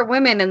 2 different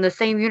women in the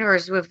same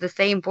universe with the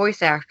same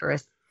voice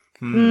actress?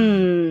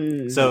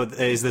 So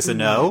is this a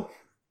no?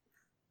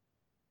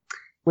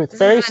 With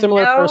very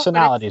similar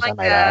personalities, I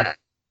might add.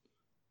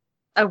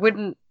 I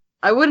wouldn't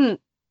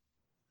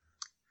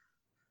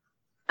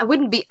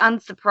be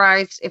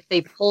unsurprised if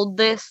they pulled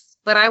this,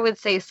 but I would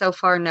say so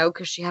far no,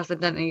 because she hasn't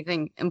done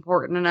anything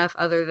important enough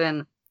other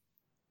than,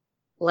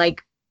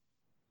 like,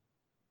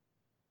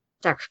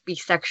 be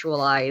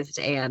sexualized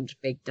and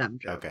make dumb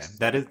jokes. Okay,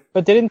 that is.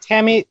 But didn't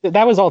Tammy?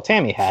 That was all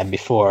Tammy had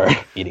before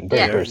eating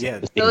burgers.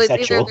 Yeah. So it's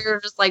either they're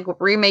just like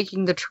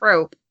remaking the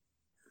trope.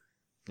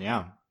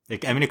 Yeah,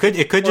 it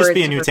could just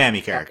be a new Tammy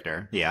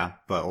character. Yeah,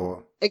 but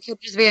it could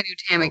just be a new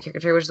Tammy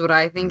character, which is what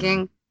I'm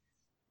thinking.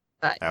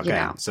 But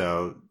okay,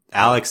 so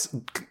Alex,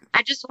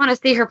 I just want to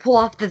see her pull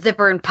off the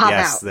zipper and pop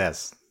out.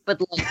 Yes.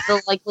 But like,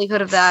 the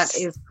likelihood of that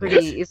is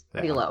pretty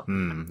low.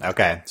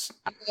 Okay.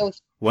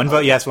 1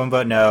 vote yes, 1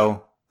 vote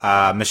no.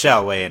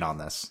 Michelle, weigh in on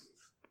this.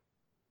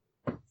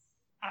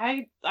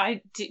 I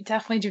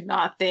definitely do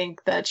not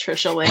think that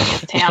Trisha Lang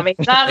is Tammy.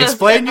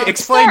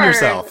 Explain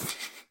yourself.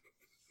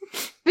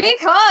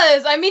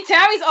 Because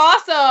Tammy's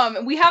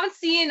awesome. We haven't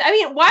seen.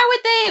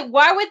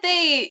 Why would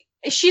they?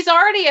 She's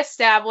already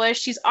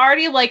established. She's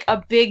already like a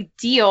big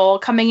deal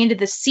coming into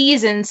the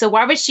season. So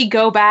why would she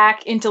go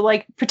back into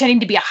like pretending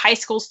to be a high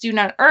school student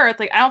on Earth?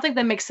 Like, I don't think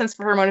that makes sense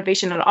for her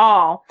motivation at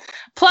all.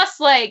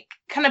 Plus, like,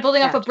 kind of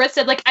building up what Britt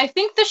said, like, I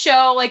think the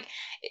show, like,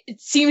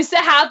 it seems to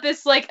have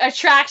this like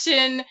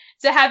attraction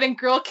to having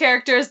girl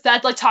characters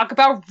that like talk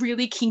about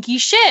really kinky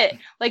shit.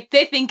 Like,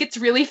 they think it's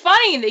really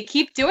funny and they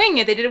keep doing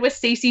it. They did it with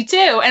Stacey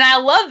too, and I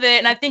love it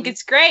and I think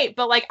it's great.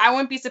 But like, I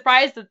wouldn't be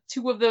surprised that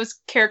 2 of those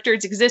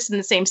characters exist in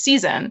the same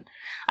season.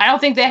 I don't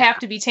think they have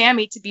to be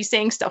Tammy to be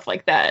saying stuff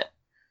like that.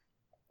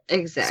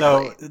 Exactly.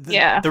 So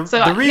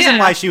the reason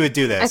why she would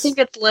do this, I think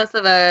it's less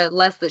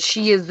that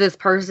she is this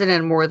person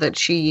and more that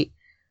she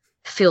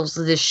feels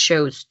this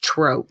show's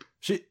trope.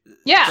 She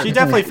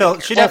definitely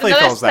fills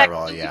that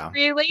role. Yeah,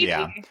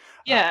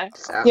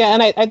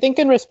 and I think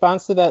in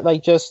response to that,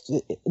 like, just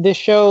this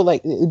show,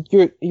 like,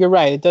 you're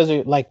right, it does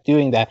like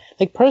doing that.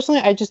 Like, personally,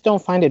 I just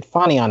don't find it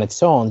funny on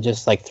its own,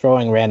 just like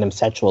throwing random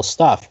sexual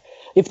stuff.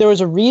 If there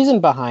was a reason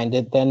behind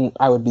it, then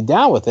I would be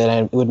down with it,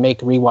 and it would make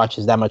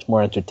rewatches that much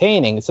more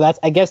entertaining. So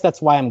I guess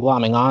that's why I'm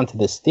glomming on to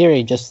this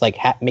theory, just like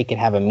make it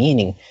have a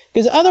meaning.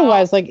 Because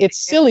otherwise, like, it's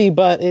silly,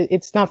 but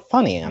it's not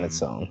funny on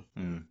its own.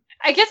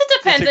 I guess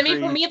it depends. I mean,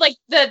 for me, like,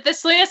 the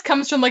silliness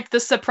comes from, like, the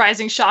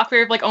surprising shock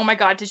of, like, oh my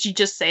god, did you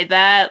just say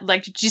that?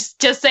 Like, did you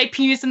just say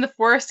penis in the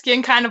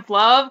foreskin kind of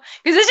love?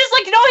 Because it's just,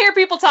 like, you don't hear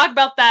people talk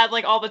about that,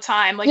 like, all the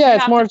time. Like, yeah,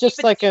 it's more of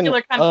just, like, an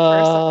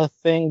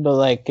thing, but,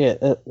 like,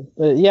 it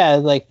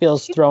like,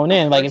 feels thrown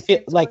in.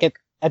 Like,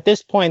 at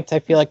this point, I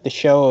feel like the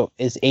show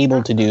is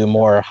able to do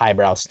more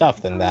highbrow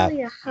stuff than that.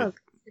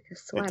 a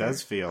sweater. It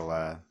does feel,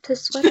 To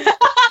sweater.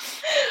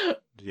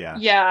 yeah.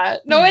 Yeah.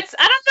 No, it's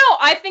I don't know.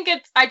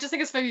 I just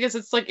think it's funny because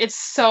it's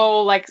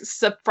so like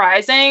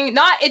surprising.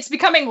 It's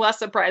becoming less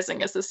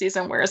surprising as the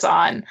season wears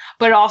on,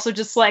 but also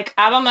just like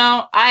I don't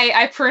know.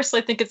 I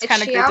personally think it's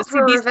kind of Is she great out to see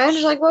for these.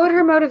 revenge? Like, what would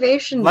her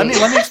motivation Let be?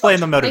 me explain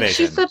the Like,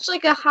 motivation. she's such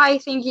like a high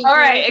thinking All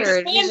right, character.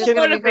 explain She's the just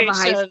gonna become a high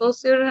motivation. school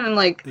student and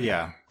like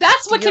Yeah.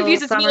 That's what steal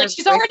confuses me. Like Summer's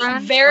she's already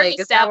boyfriend? very Like,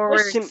 is that what we're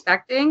established.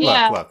 expecting?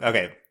 Yeah. Look,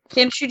 okay.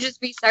 Can't you just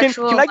be Can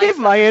sexual? I like, give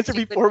my answer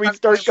stupid before we fuck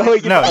start boyfriend? going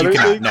into No, other you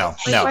cannot.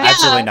 things? No, Yeah.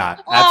 absolutely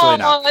not. Absolutely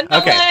not. Oh,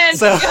 Okay, Nolan.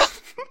 so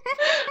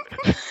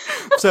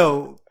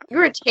so You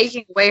were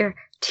taking away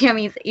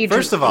Tammy's agency.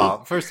 first of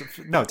all,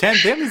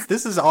 Tammy's.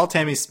 This is all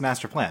Tammy's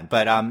master plan.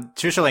 But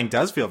Trisha Lang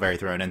does feel very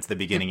thrown into the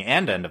beginning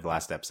and end of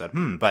last episode.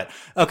 But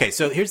okay,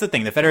 so here's the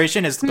thing: the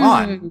Federation is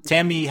gone.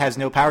 Tammy has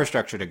no power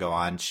structure to go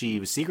on. She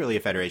was secretly a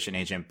Federation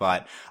agent,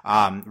 but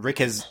Rick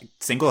has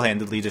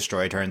single-handedly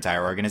destroyed her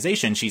entire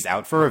organization. She's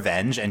out for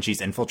revenge, and she's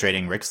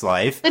infiltrating Rick's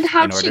life. Then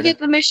how'd she get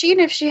the machine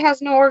if she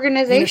has no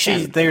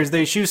organization?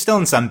 She was still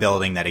in some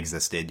building that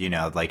existed.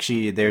 Like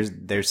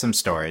there's some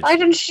storage. Why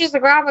didn't she just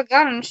grab a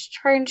gun and just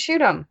try and shoot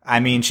him? I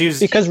mean, she was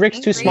Because Rick's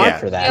too smart Yeah.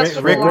 for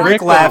that.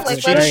 Rick left. Like,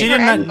 She what is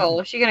didn't. her end goal?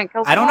 Is she gonna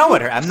kill? I don't know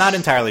someone? what I'm not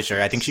entirely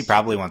sure. I think she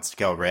probably wants to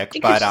kill Rick,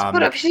 She could but just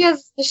put up. She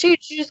has the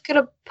sheet. She just could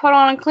have put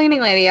on a cleaning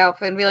lady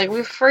outfit and be like,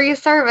 "We free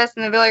service,"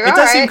 and they'd be like, it "All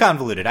does seem right."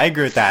 convoluted. I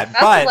agree with that.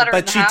 That's a letter in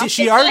But the house.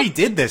 she already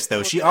did this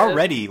though. She Okay.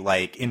 already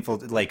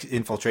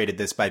infiltrated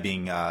this by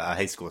being a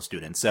high school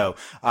student. So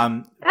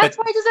That's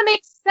why it doesn't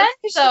make sense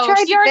She though. tried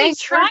She to already bang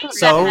tried her.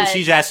 So that.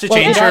 she has to Well,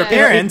 change yeah, her it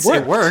appearance. It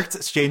worked.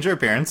 worked. Change her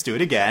appearance, do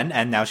it again,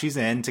 and now she's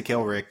in to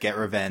kill Rick, get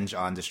revenge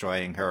on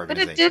destroying her But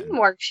organization. it didn't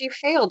work. She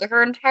failed.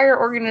 Her entire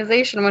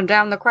organization went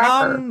down the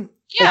cracker.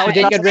 Yeah, She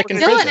did get Rick in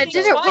Dylan, prison. it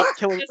didn't work.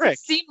 Killing It Rick.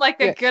 seemed like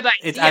a Yeah. good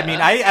idea. I'm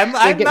Yeah,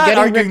 not getting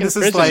arguing Rick this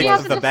in is prison like She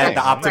hasn't the defended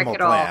optimal Rick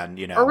at all. plan,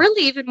 you know. Or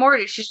really, even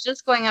more, she's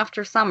just going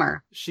after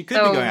Summer. She could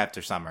So- be going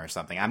after Summer or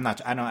something.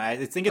 I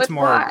think it's But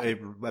more why?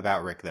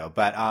 about Rick though.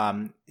 But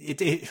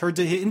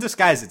in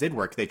disguise, it did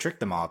work. They tricked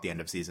them all at the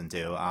end of season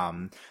 2.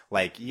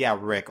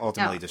 Rick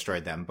ultimately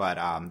destroyed them, but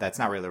that's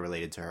not really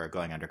related to her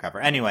going undercover.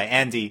 Anyway,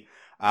 Andy,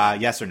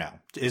 yes or no?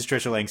 Is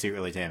Trisha Lang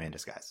secretly Tammy in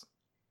disguise?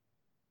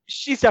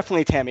 She's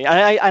definitely Tammy.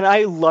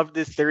 I loved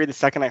this theory the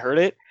second I heard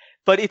it,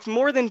 but it's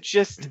more than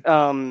just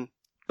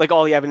like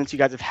all the evidence you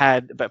guys have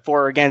had but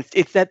for or against.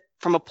 It's that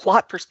from a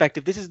plot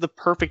perspective, this is the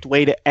perfect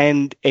way to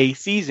end a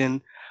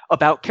season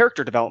about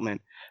character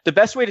development. The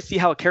best way to see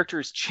how a character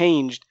has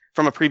changed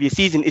from a previous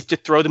season is to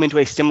throw them into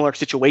a similar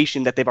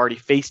situation that they've already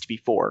faced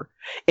before.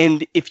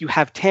 And if you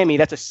have Tammy,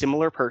 that's a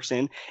similar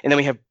person, and then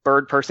we have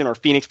Bird person or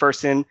Phoenix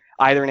person,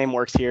 either name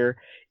works here,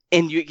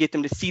 and you get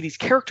them to see these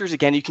characters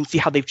again, you can see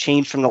how they've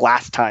changed from the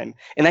last time.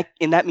 And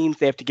that means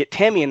they have to get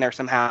Tammy in there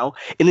somehow.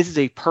 And this is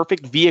a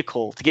perfect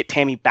vehicle to get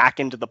Tammy back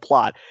into the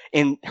plot.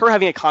 And her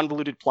having a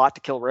convoluted plot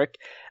to kill Rick,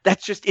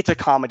 it's a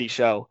comedy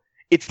show.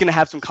 It's going to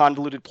have some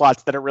convoluted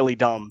plots that are really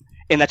dumb.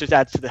 And that just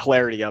adds to the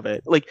hilarity of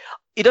it. Like,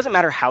 it doesn't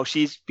matter how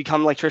she's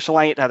become like Trisha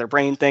Lang, either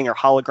brain thing or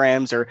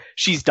holograms, or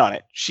she's done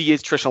it. She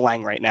is Trisha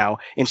Lang right now,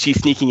 and she's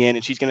sneaking in,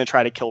 and she's going to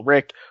try to kill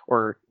Rick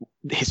or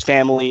his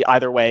family.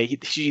 Either way,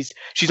 she's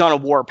on a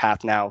war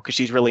path now because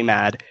she's really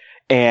mad,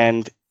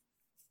 and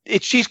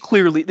she's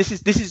clearly if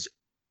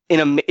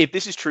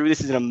this is true,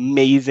 this is an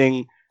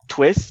amazing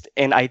twist,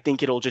 and I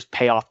think it'll just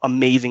pay off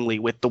amazingly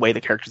with the way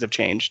the characters have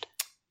changed.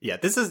 Yeah,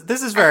 this is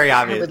very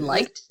obvious. I would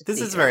like to This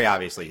see is it. very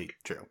obviously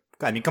true.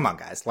 I mean, come on,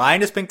 guys.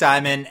 Lion is Pink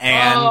Diamond,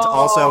 and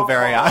also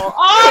very.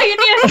 Oh, you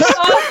need to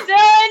stop,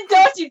 Dan!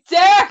 Don't you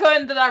dare go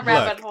into that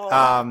rabbit Look,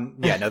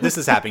 hole. this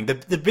is happening.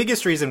 The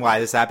biggest reason why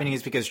this is happening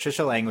is because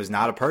Trisha Lang was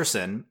not a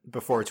person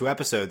before 2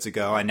 episodes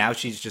ago, and now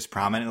she's just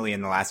prominently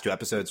in the last 2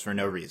 episodes for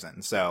no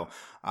reason. So,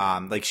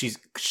 she's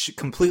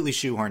completely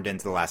shoehorned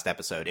into the last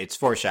episode. It's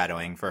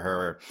foreshadowing for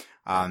her,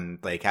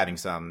 having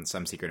some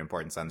secret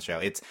importance on the show.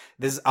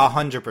 This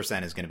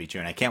 100% is going to be true,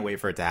 and I can't wait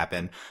for it to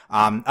happen.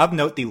 Of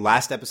note, the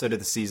last episode of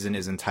the season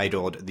is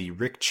entitled "The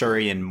Rick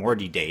Chury and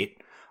Morty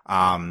Date,"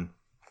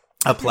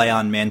 a play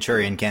on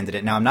Manchurian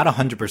Candidate. Now, I'm not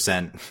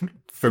 100%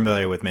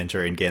 familiar with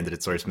Manchurian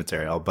Candidate source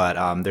material,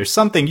 but there's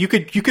something you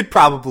could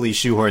probably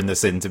shoehorn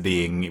this into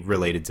being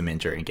related to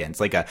Manchurian Candidate. It's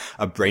like a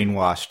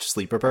brainwashed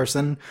sleeper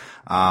person.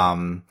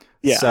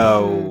 Yeah.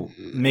 So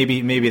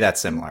maybe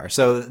that's similar.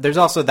 So there's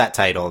also that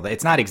title.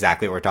 It's not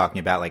exactly what we're talking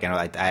about. Like,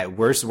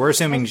 we're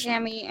assuming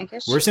Tammy, I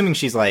guess we're assuming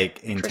she's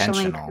like Trisha Lang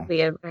intentional. could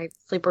be a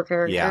sleeper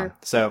character. Yeah.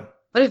 So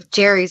What if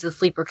Jerry's a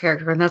sleeper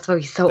character and that's why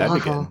he's so that'd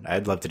be awful? good.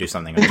 I'd love to do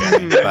something with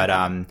Jerry, but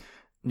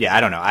yeah,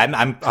 I don't know. I'm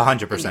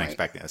 100% Right.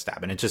 expecting this to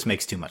happen. It just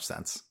makes too much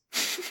sense.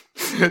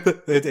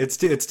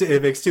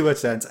 It makes too much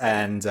sense,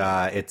 and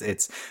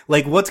it's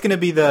like, what's going to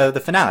be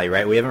the finale,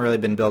 right? We haven't really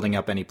been building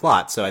up any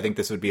plot, so I think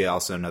this would be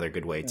also another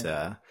good way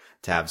to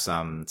have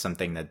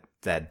something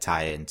that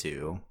tie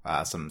into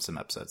some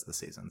episodes of the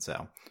season.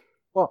 So,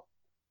 Well,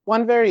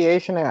 one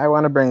variation I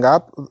want to bring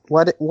up.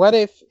 What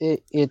if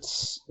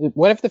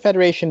the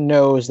Federation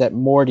knows that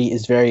Morty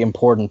is very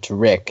important to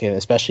Rick, and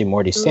especially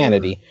Morty's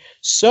sanity?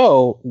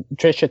 So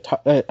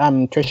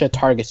Trisha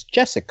targets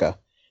Jessica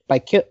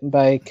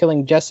by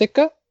killing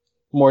Jessica.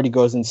 Morty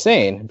goes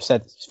insane.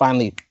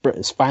 Finally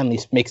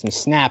makes him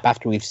snap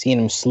after we've seen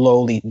him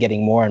slowly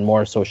getting more and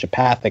more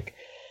sociopathic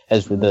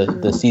as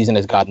the season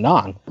has gotten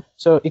on.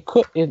 So it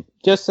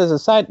just as a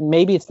side,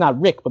 maybe it's not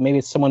Rick, but maybe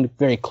it's someone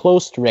very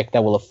close to Rick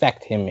that will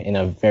affect him in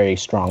a very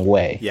strong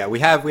way. Yeah, we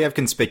have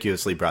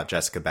conspicuously brought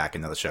Jessica back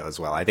into the show as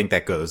well. I think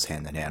that goes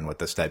hand in hand with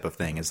this type of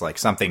thing. Is like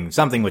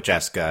something with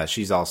Jessica.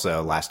 She's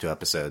also last 2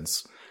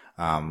 episodes,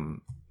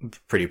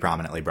 pretty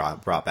prominently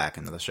brought back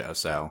into the show.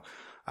 So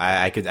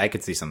I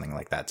could see something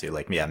like that too.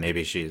 Like, yeah,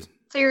 maybe she's.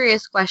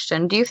 Serious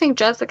question. Do you think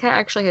Jessica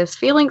actually has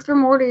feelings for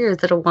Morty, or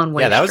is it a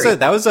one-way street?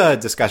 That was a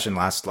discussion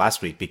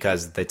last week,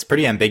 because it's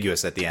pretty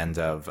ambiguous at the end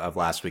of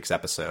last week's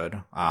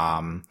episode.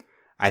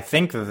 I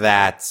think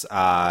that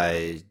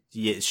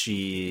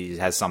she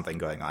has something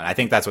going on. I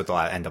think that's what the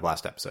end of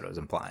last episode was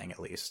implying, at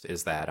least,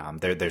 is that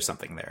there's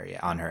something there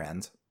on her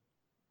end.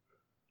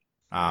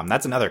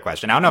 That's another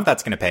question. I don't know if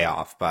that's going to pay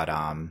off, but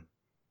I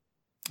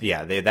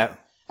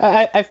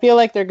feel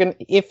like they're gonna.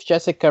 If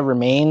Jessica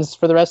remains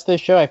for the rest of the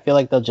show, I feel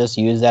like they'll just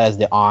use that as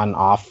the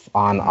on-off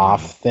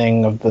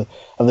thing of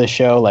the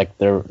show. Like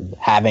they're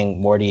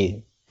having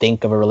Morty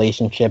think of a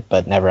relationship,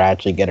 but never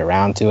actually get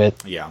around to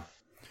it. Yeah.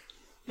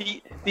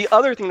 The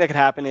other thing that could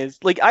happen is,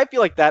 like, I feel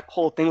like that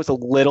whole thing was a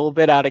little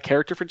bit out of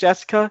character for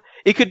Jessica.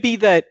 It could be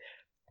that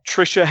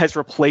Trisha has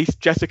replaced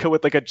Jessica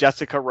with like a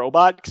Jessica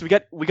robot, because we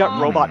got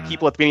robot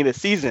people at the beginning of the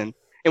season.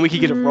 And we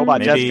could get a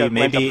robot Jessica.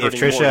 Maybe if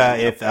Trisha,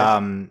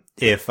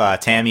 if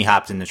Tammy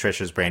hopped into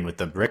Trisha's brain with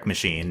the Rick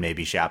machine,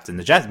 maybe she hopped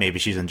into maybe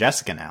she's in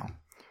Jessica now.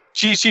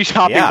 She's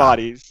hopping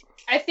bodies.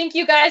 I think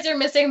you guys are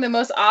missing the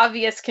most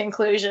obvious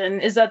conclusion,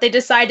 is that they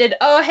decided,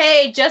 oh,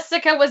 hey,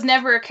 Jessica was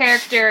never a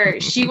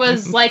character. She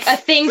was like a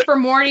thing for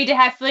Morty to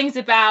have feelings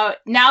about.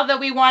 Now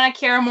that we want to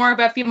care more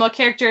about female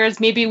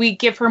characters, maybe we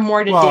give her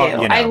more to do.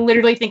 You know. I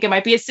literally think it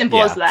might be as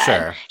simple as that.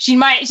 Sure. She's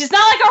not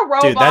like a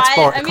robot. Dude, that's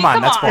boring. Come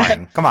on, that's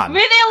boring. Come on. I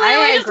mean, they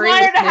literally just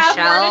want her to have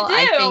more to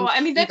do.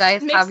 I mean, that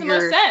makes the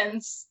most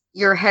sense.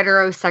 Your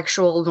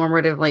heterosexual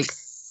normative, like,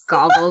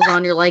 goggles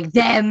on. You're like,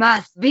 there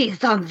must be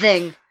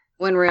something.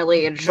 When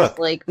really it's just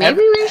like, maybe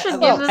we should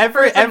give this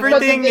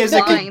everything is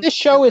this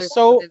show is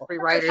so three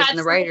writers in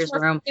the writers'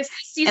 room,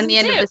 and the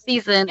end of the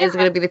season is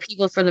going to be the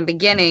people from the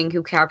beginning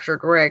who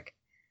captured Rick,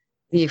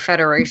 the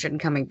Federation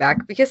coming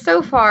back, because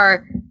so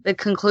far the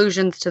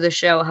conclusions to the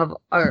show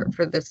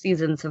for the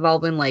seasons have all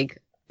been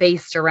like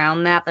based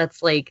around that.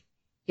 That's like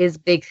his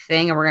big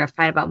thing, and we're going to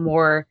find out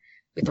more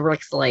with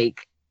Rick's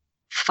like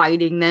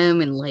fighting them,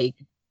 and like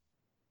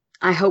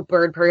I hope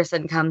Bird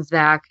Person comes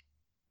back.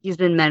 He's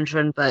been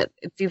mentioned, but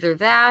it's either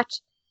that.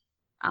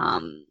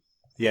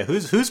 Yeah,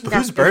 who's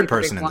Bird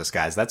Person in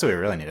disguise? That's what we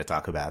really need to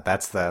talk about.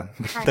 That's the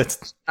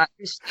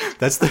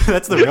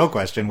real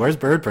question. Where's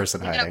Bird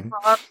Person hiding?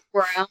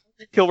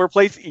 He'll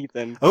replace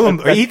Ethan. Oh,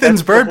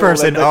 Ethan's Bird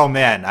Person. Oh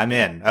man, I'm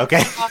in.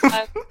 Okay.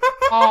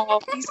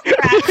 These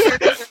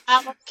characters are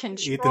out of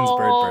control. Ethan's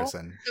Bird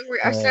Person.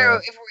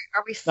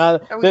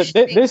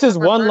 This is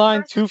one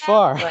line too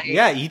far.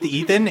 Yeah,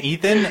 Ethan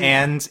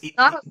and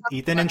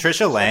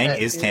Trisha Lang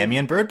is Tammy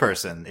and Bird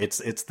Person. It's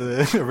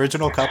the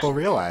original couple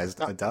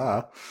realized.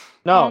 Duh.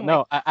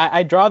 No,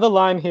 I draw the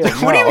line here.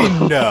 What do you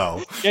mean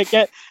no?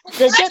 Get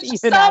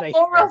Ethan out of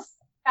here.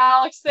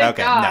 Alex, thank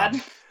God. No.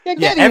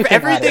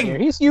 Everything.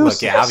 He's useless.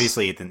 Look, yeah,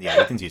 obviously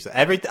Ethan's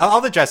useless. All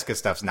the Jessica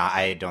stuff's not.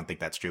 I don't think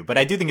that's true, but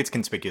I do think it's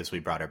conspicuous we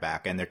brought her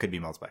back, and there could be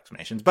multiple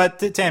explanations. But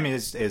Tammy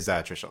is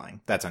Trisha Lang.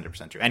 That's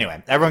 100% true.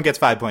 Anyway, everyone gets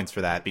 5 points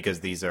for that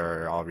because these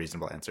are all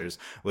reasonable answers,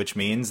 which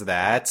means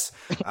that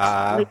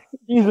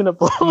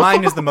reasonable.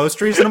 Mine is the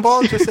most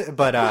reasonable.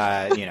 But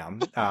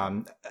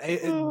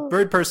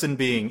Bird Person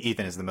being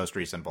Ethan is the most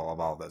reasonable of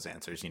all of those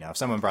answers. You know, if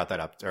someone brought that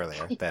up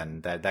earlier,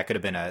 then that could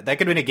have been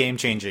a game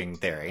changing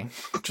theory.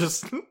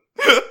 Just.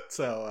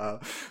 So,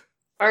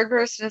 Bird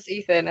Person is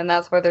Ethan, and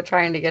that's where they're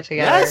trying to get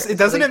together. Yes,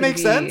 doesn't it make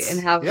sense?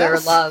 And have their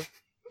love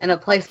in a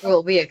place where it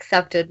will be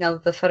accepted now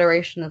that the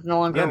Federation is no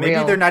longer maybe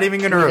real. They're not even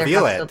going to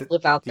reveal it. To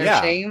live out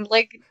their shame.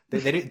 Like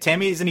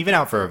Tammy isn't even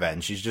out for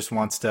revenge. She just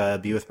wants to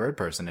be with Bird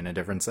Person in a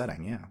different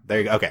setting. Yeah, there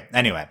you go. Okay.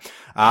 Anyway,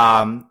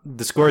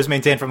 the score is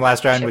maintained from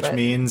last round, which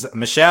means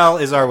Michelle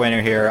is our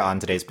winner here on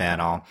today's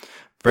panel.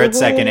 Brett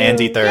second,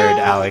 Andy third,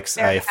 Alex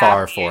a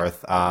far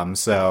fourth.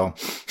 So.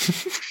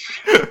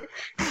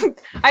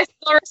 I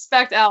still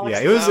respect Alex.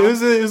 Yeah,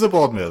 it was a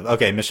bold move.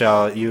 Okay,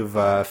 Michelle, you've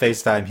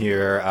FaceTime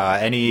here.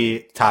 Any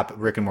top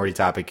Rick and Morty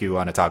topic you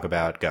want to talk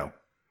about? Go.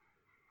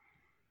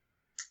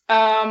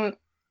 Oh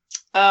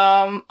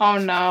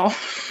no.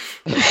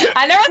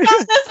 I never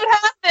thought this would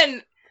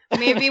happen.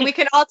 Maybe we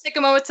can all take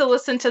a moment to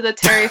listen to the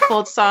Terry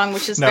Fold song,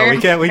 which is we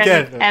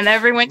can't. And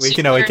everyone we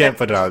can't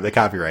put it on the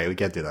copyright. We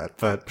can't do that.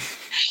 But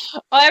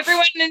well,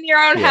 everyone in your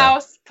own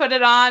house, put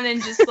it on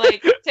and just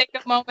like take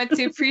a moment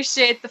to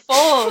appreciate the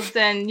folds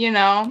and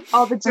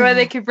all the joy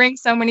they could bring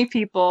so many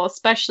people,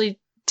 especially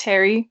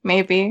Terry,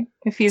 maybe,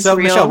 if he's So,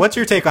 real. Michelle, what's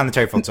your take on the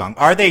Terry Fold song?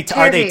 Are they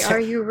Are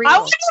you real? I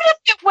wondered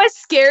if it was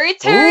scary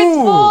Terry's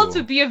Ooh. Fold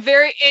would be a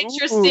very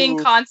interesting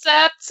Ooh.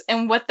 concept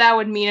and what that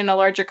would mean in a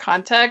larger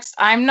context.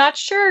 I'm not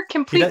sure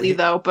completely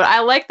though, but I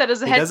like that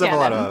as a he does have a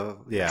lot headcanon. of,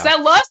 yeah. Because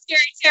I love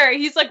Scary Terry.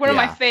 He's like one of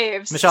my Yeah.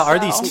 faves. Michelle, are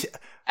so these...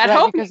 I'd Right,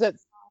 hope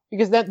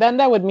because then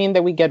that would mean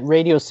that we get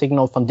radio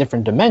signal from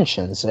different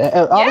dimensions.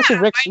 Obviously,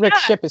 Rick's why not?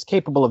 ship is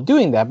capable of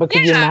doing that. But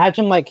could you Yeah.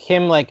 imagine like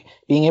him like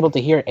being able to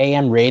hear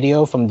AM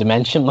radio from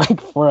dimension like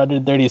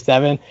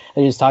 437?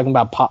 And he's talking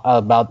about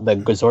the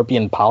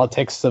Gazorpian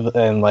politics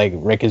and like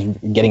Rick is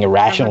getting That would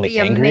irrationally be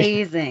angry.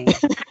 amazing.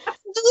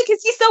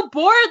 because he's so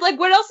bored. Like,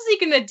 what else is he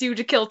gonna do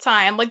to kill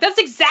time? Like, that's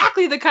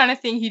exactly the kind of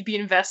thing he'd be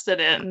invested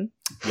in.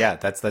 Yeah,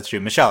 that's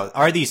true. Michelle,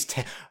 are these...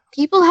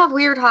 People have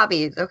weird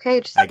hobbies,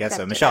 okay? Just I guess so.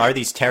 accept it. Michelle, are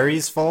these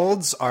Terry's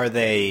folds? Are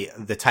they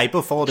the type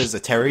of fold is a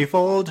Terry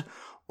fold?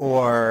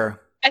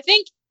 Or... I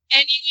think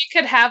anyone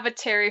could have a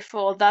Terry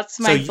Fold. That's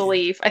So my you-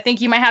 belief. I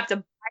think you might have to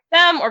buy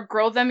them or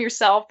grow them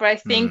yourself, but I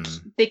think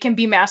they can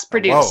be mass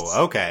produced.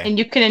 Whoa, okay. And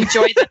you can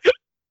enjoy them.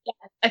 Yeah,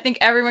 I think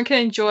everyone can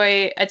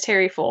enjoy a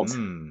Terry Fold.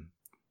 Mm.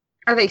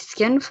 Are they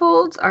skin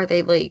folds? Are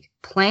they like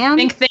I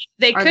plants? think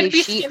they Are could they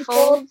be sheet skin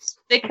folds.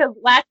 They could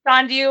latch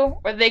onto you,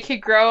 or they could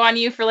grow on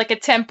you for like a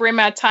temporary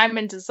amount of time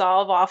and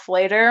dissolve off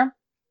later.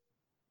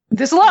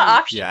 There's a lot of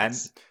options. Yeah,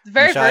 It's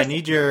very Michelle, I versatile.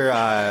 need your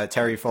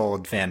Terry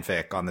Fold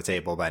fanfic on the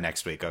table by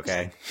next week,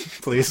 okay?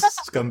 Please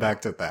come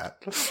back to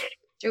that.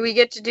 Do we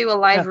get to do a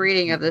live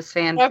reading of this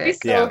That'd be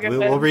fanfic? so Yeah, good.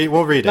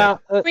 we'll read it. Now,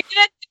 We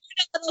get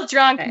a little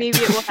drunk, Okay. maybe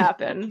it will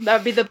happen. That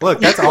would be the Look,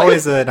 that's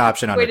always an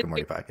option on Way Rick to and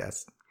Morty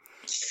podcast.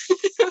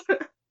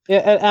 yeah,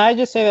 and I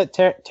just say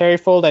that Terry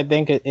Fold. I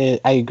think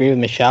I agree with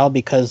Michelle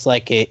because,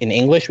 like in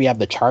English, we have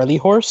the Charlie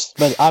horse,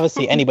 but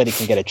obviously anybody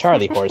can get a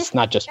Charlie horse,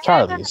 not just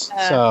Charlies.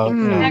 So you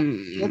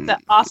know. That's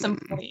an awesome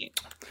point.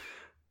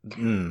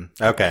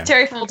 Okay.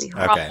 Terry Fold's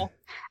Okay. normal.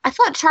 I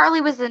thought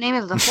Charlie was the name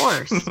of the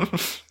horse.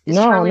 Is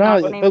No, Charlie not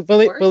the no. name of the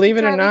horse Believe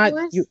in it or Charlie not,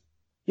 Horse? you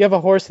have a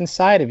horse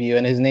inside of you,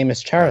 and his name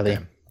is Charlie.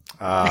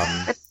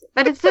 Okay.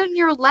 But it's in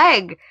your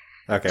leg.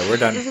 Okay, we're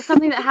done. This is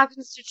something that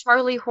happens to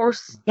Charlie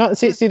horse. No,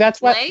 see,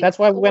 that's why. Legs That's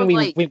why when or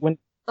like- when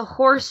The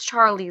horse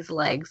Charlie's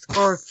legs.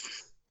 Or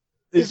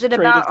This is it trade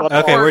about is a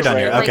Okay, we're horse done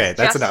here. that likes Okay,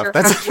 that's enough.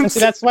 gesture? see,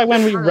 that's why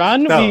when we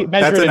run, we No, measure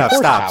that's it in enough.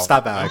 horsepower.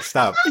 Stop, Alex.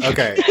 Stop.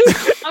 Okay.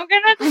 I'm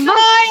gonna I must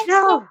die. I'm so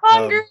know.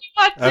 hungry.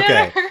 What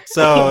Okay. dinner?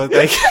 So,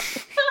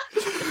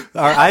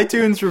 our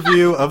iTunes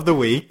review of the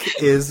week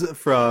is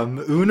from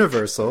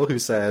Universal, who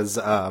says,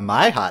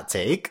 my hot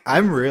take,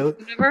 I'm real...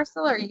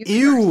 Universal or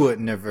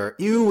Universal?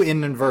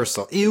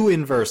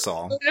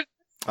 Universal.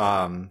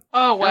 Oh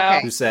wow.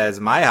 Okay. Who says,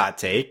 my hot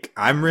take,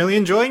 I'm really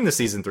enjoying the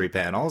season 3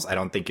 panels. I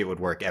don't think it would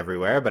work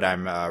everywhere, but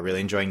I'm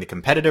really enjoying the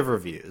competitive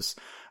reviews.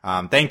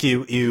 Thank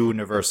you,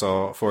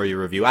 Universal, for your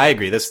review. I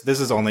agree. This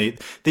is only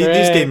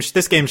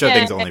this game show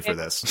thing's only for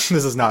this.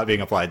 This is not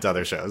being applied to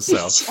other shows. So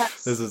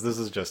Yes. this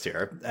is just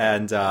here.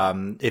 And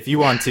if you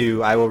want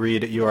to, I will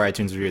read your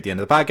iTunes review at the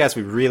end of the podcast.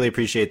 We really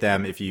appreciate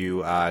them. If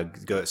you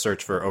go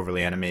search for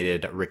Overly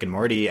Animated Rick and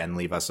Morty and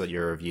leave us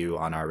your review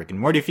on our Rick and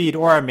Morty feed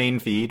or our main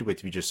feed,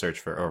 which we just search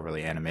for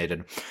Overly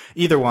Animated,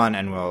 either one,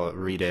 and we'll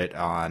read it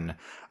on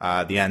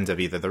the end of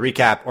either the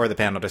recap or the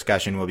panel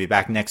discussion. We'll be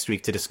back next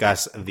week to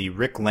discuss the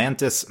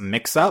Ricklantis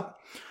mix-up.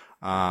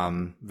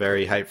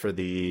 Very hyped for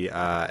the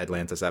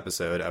Atlantis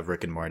episode of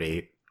Rick and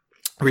Morty.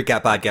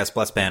 Recap podcast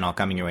plus panel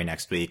coming your way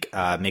next week.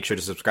 Make sure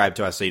to subscribe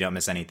to us so you don't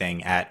miss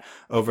anything at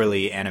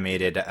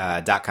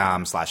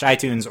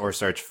overlyanimated.com/iTunes or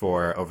search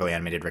for Overly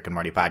Animated Rick and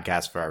Morty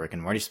podcast for our Rick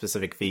and Morty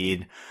specific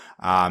feed.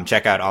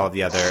 Check out all of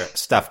the other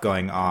stuff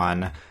going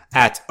on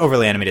at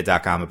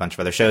overlyanimated.com, a bunch of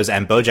other shows,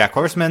 and BoJack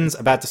Horseman's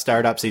about to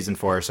start up season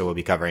 4, so we'll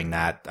be covering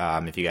that.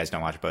 If you guys don't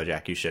watch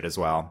BoJack, you should as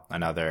well.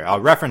 I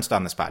referenced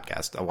on this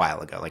podcast a while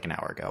ago, like an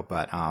hour ago,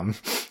 but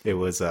it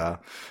was a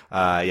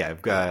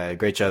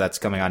great show that's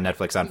coming on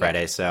Netflix on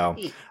Friday, so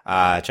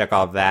check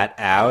all of that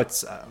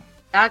out.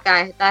 That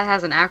guy, that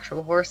has an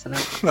actual horse in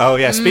it. Oh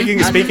yeah, speaking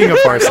of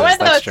horses, One of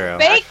that's those true.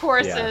 fake Yeah,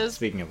 horses.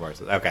 speaking of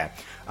horses, okay.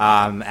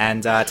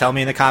 And tell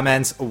me in the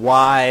comments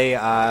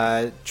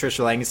why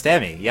Trisha Lang is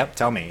Tammy. Yep,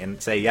 tell me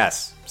and say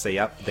yes. Say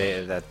yep.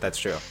 That's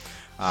true.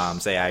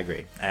 Say I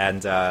agree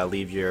and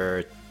leave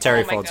your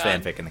Terry Oh my Folds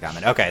God. fanfic in the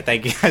comment. Okay,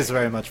 thank you guys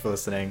very much for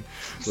listening.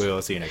 We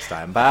will see you next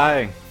time.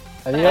 Bye.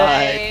 Adios.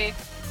 Bye.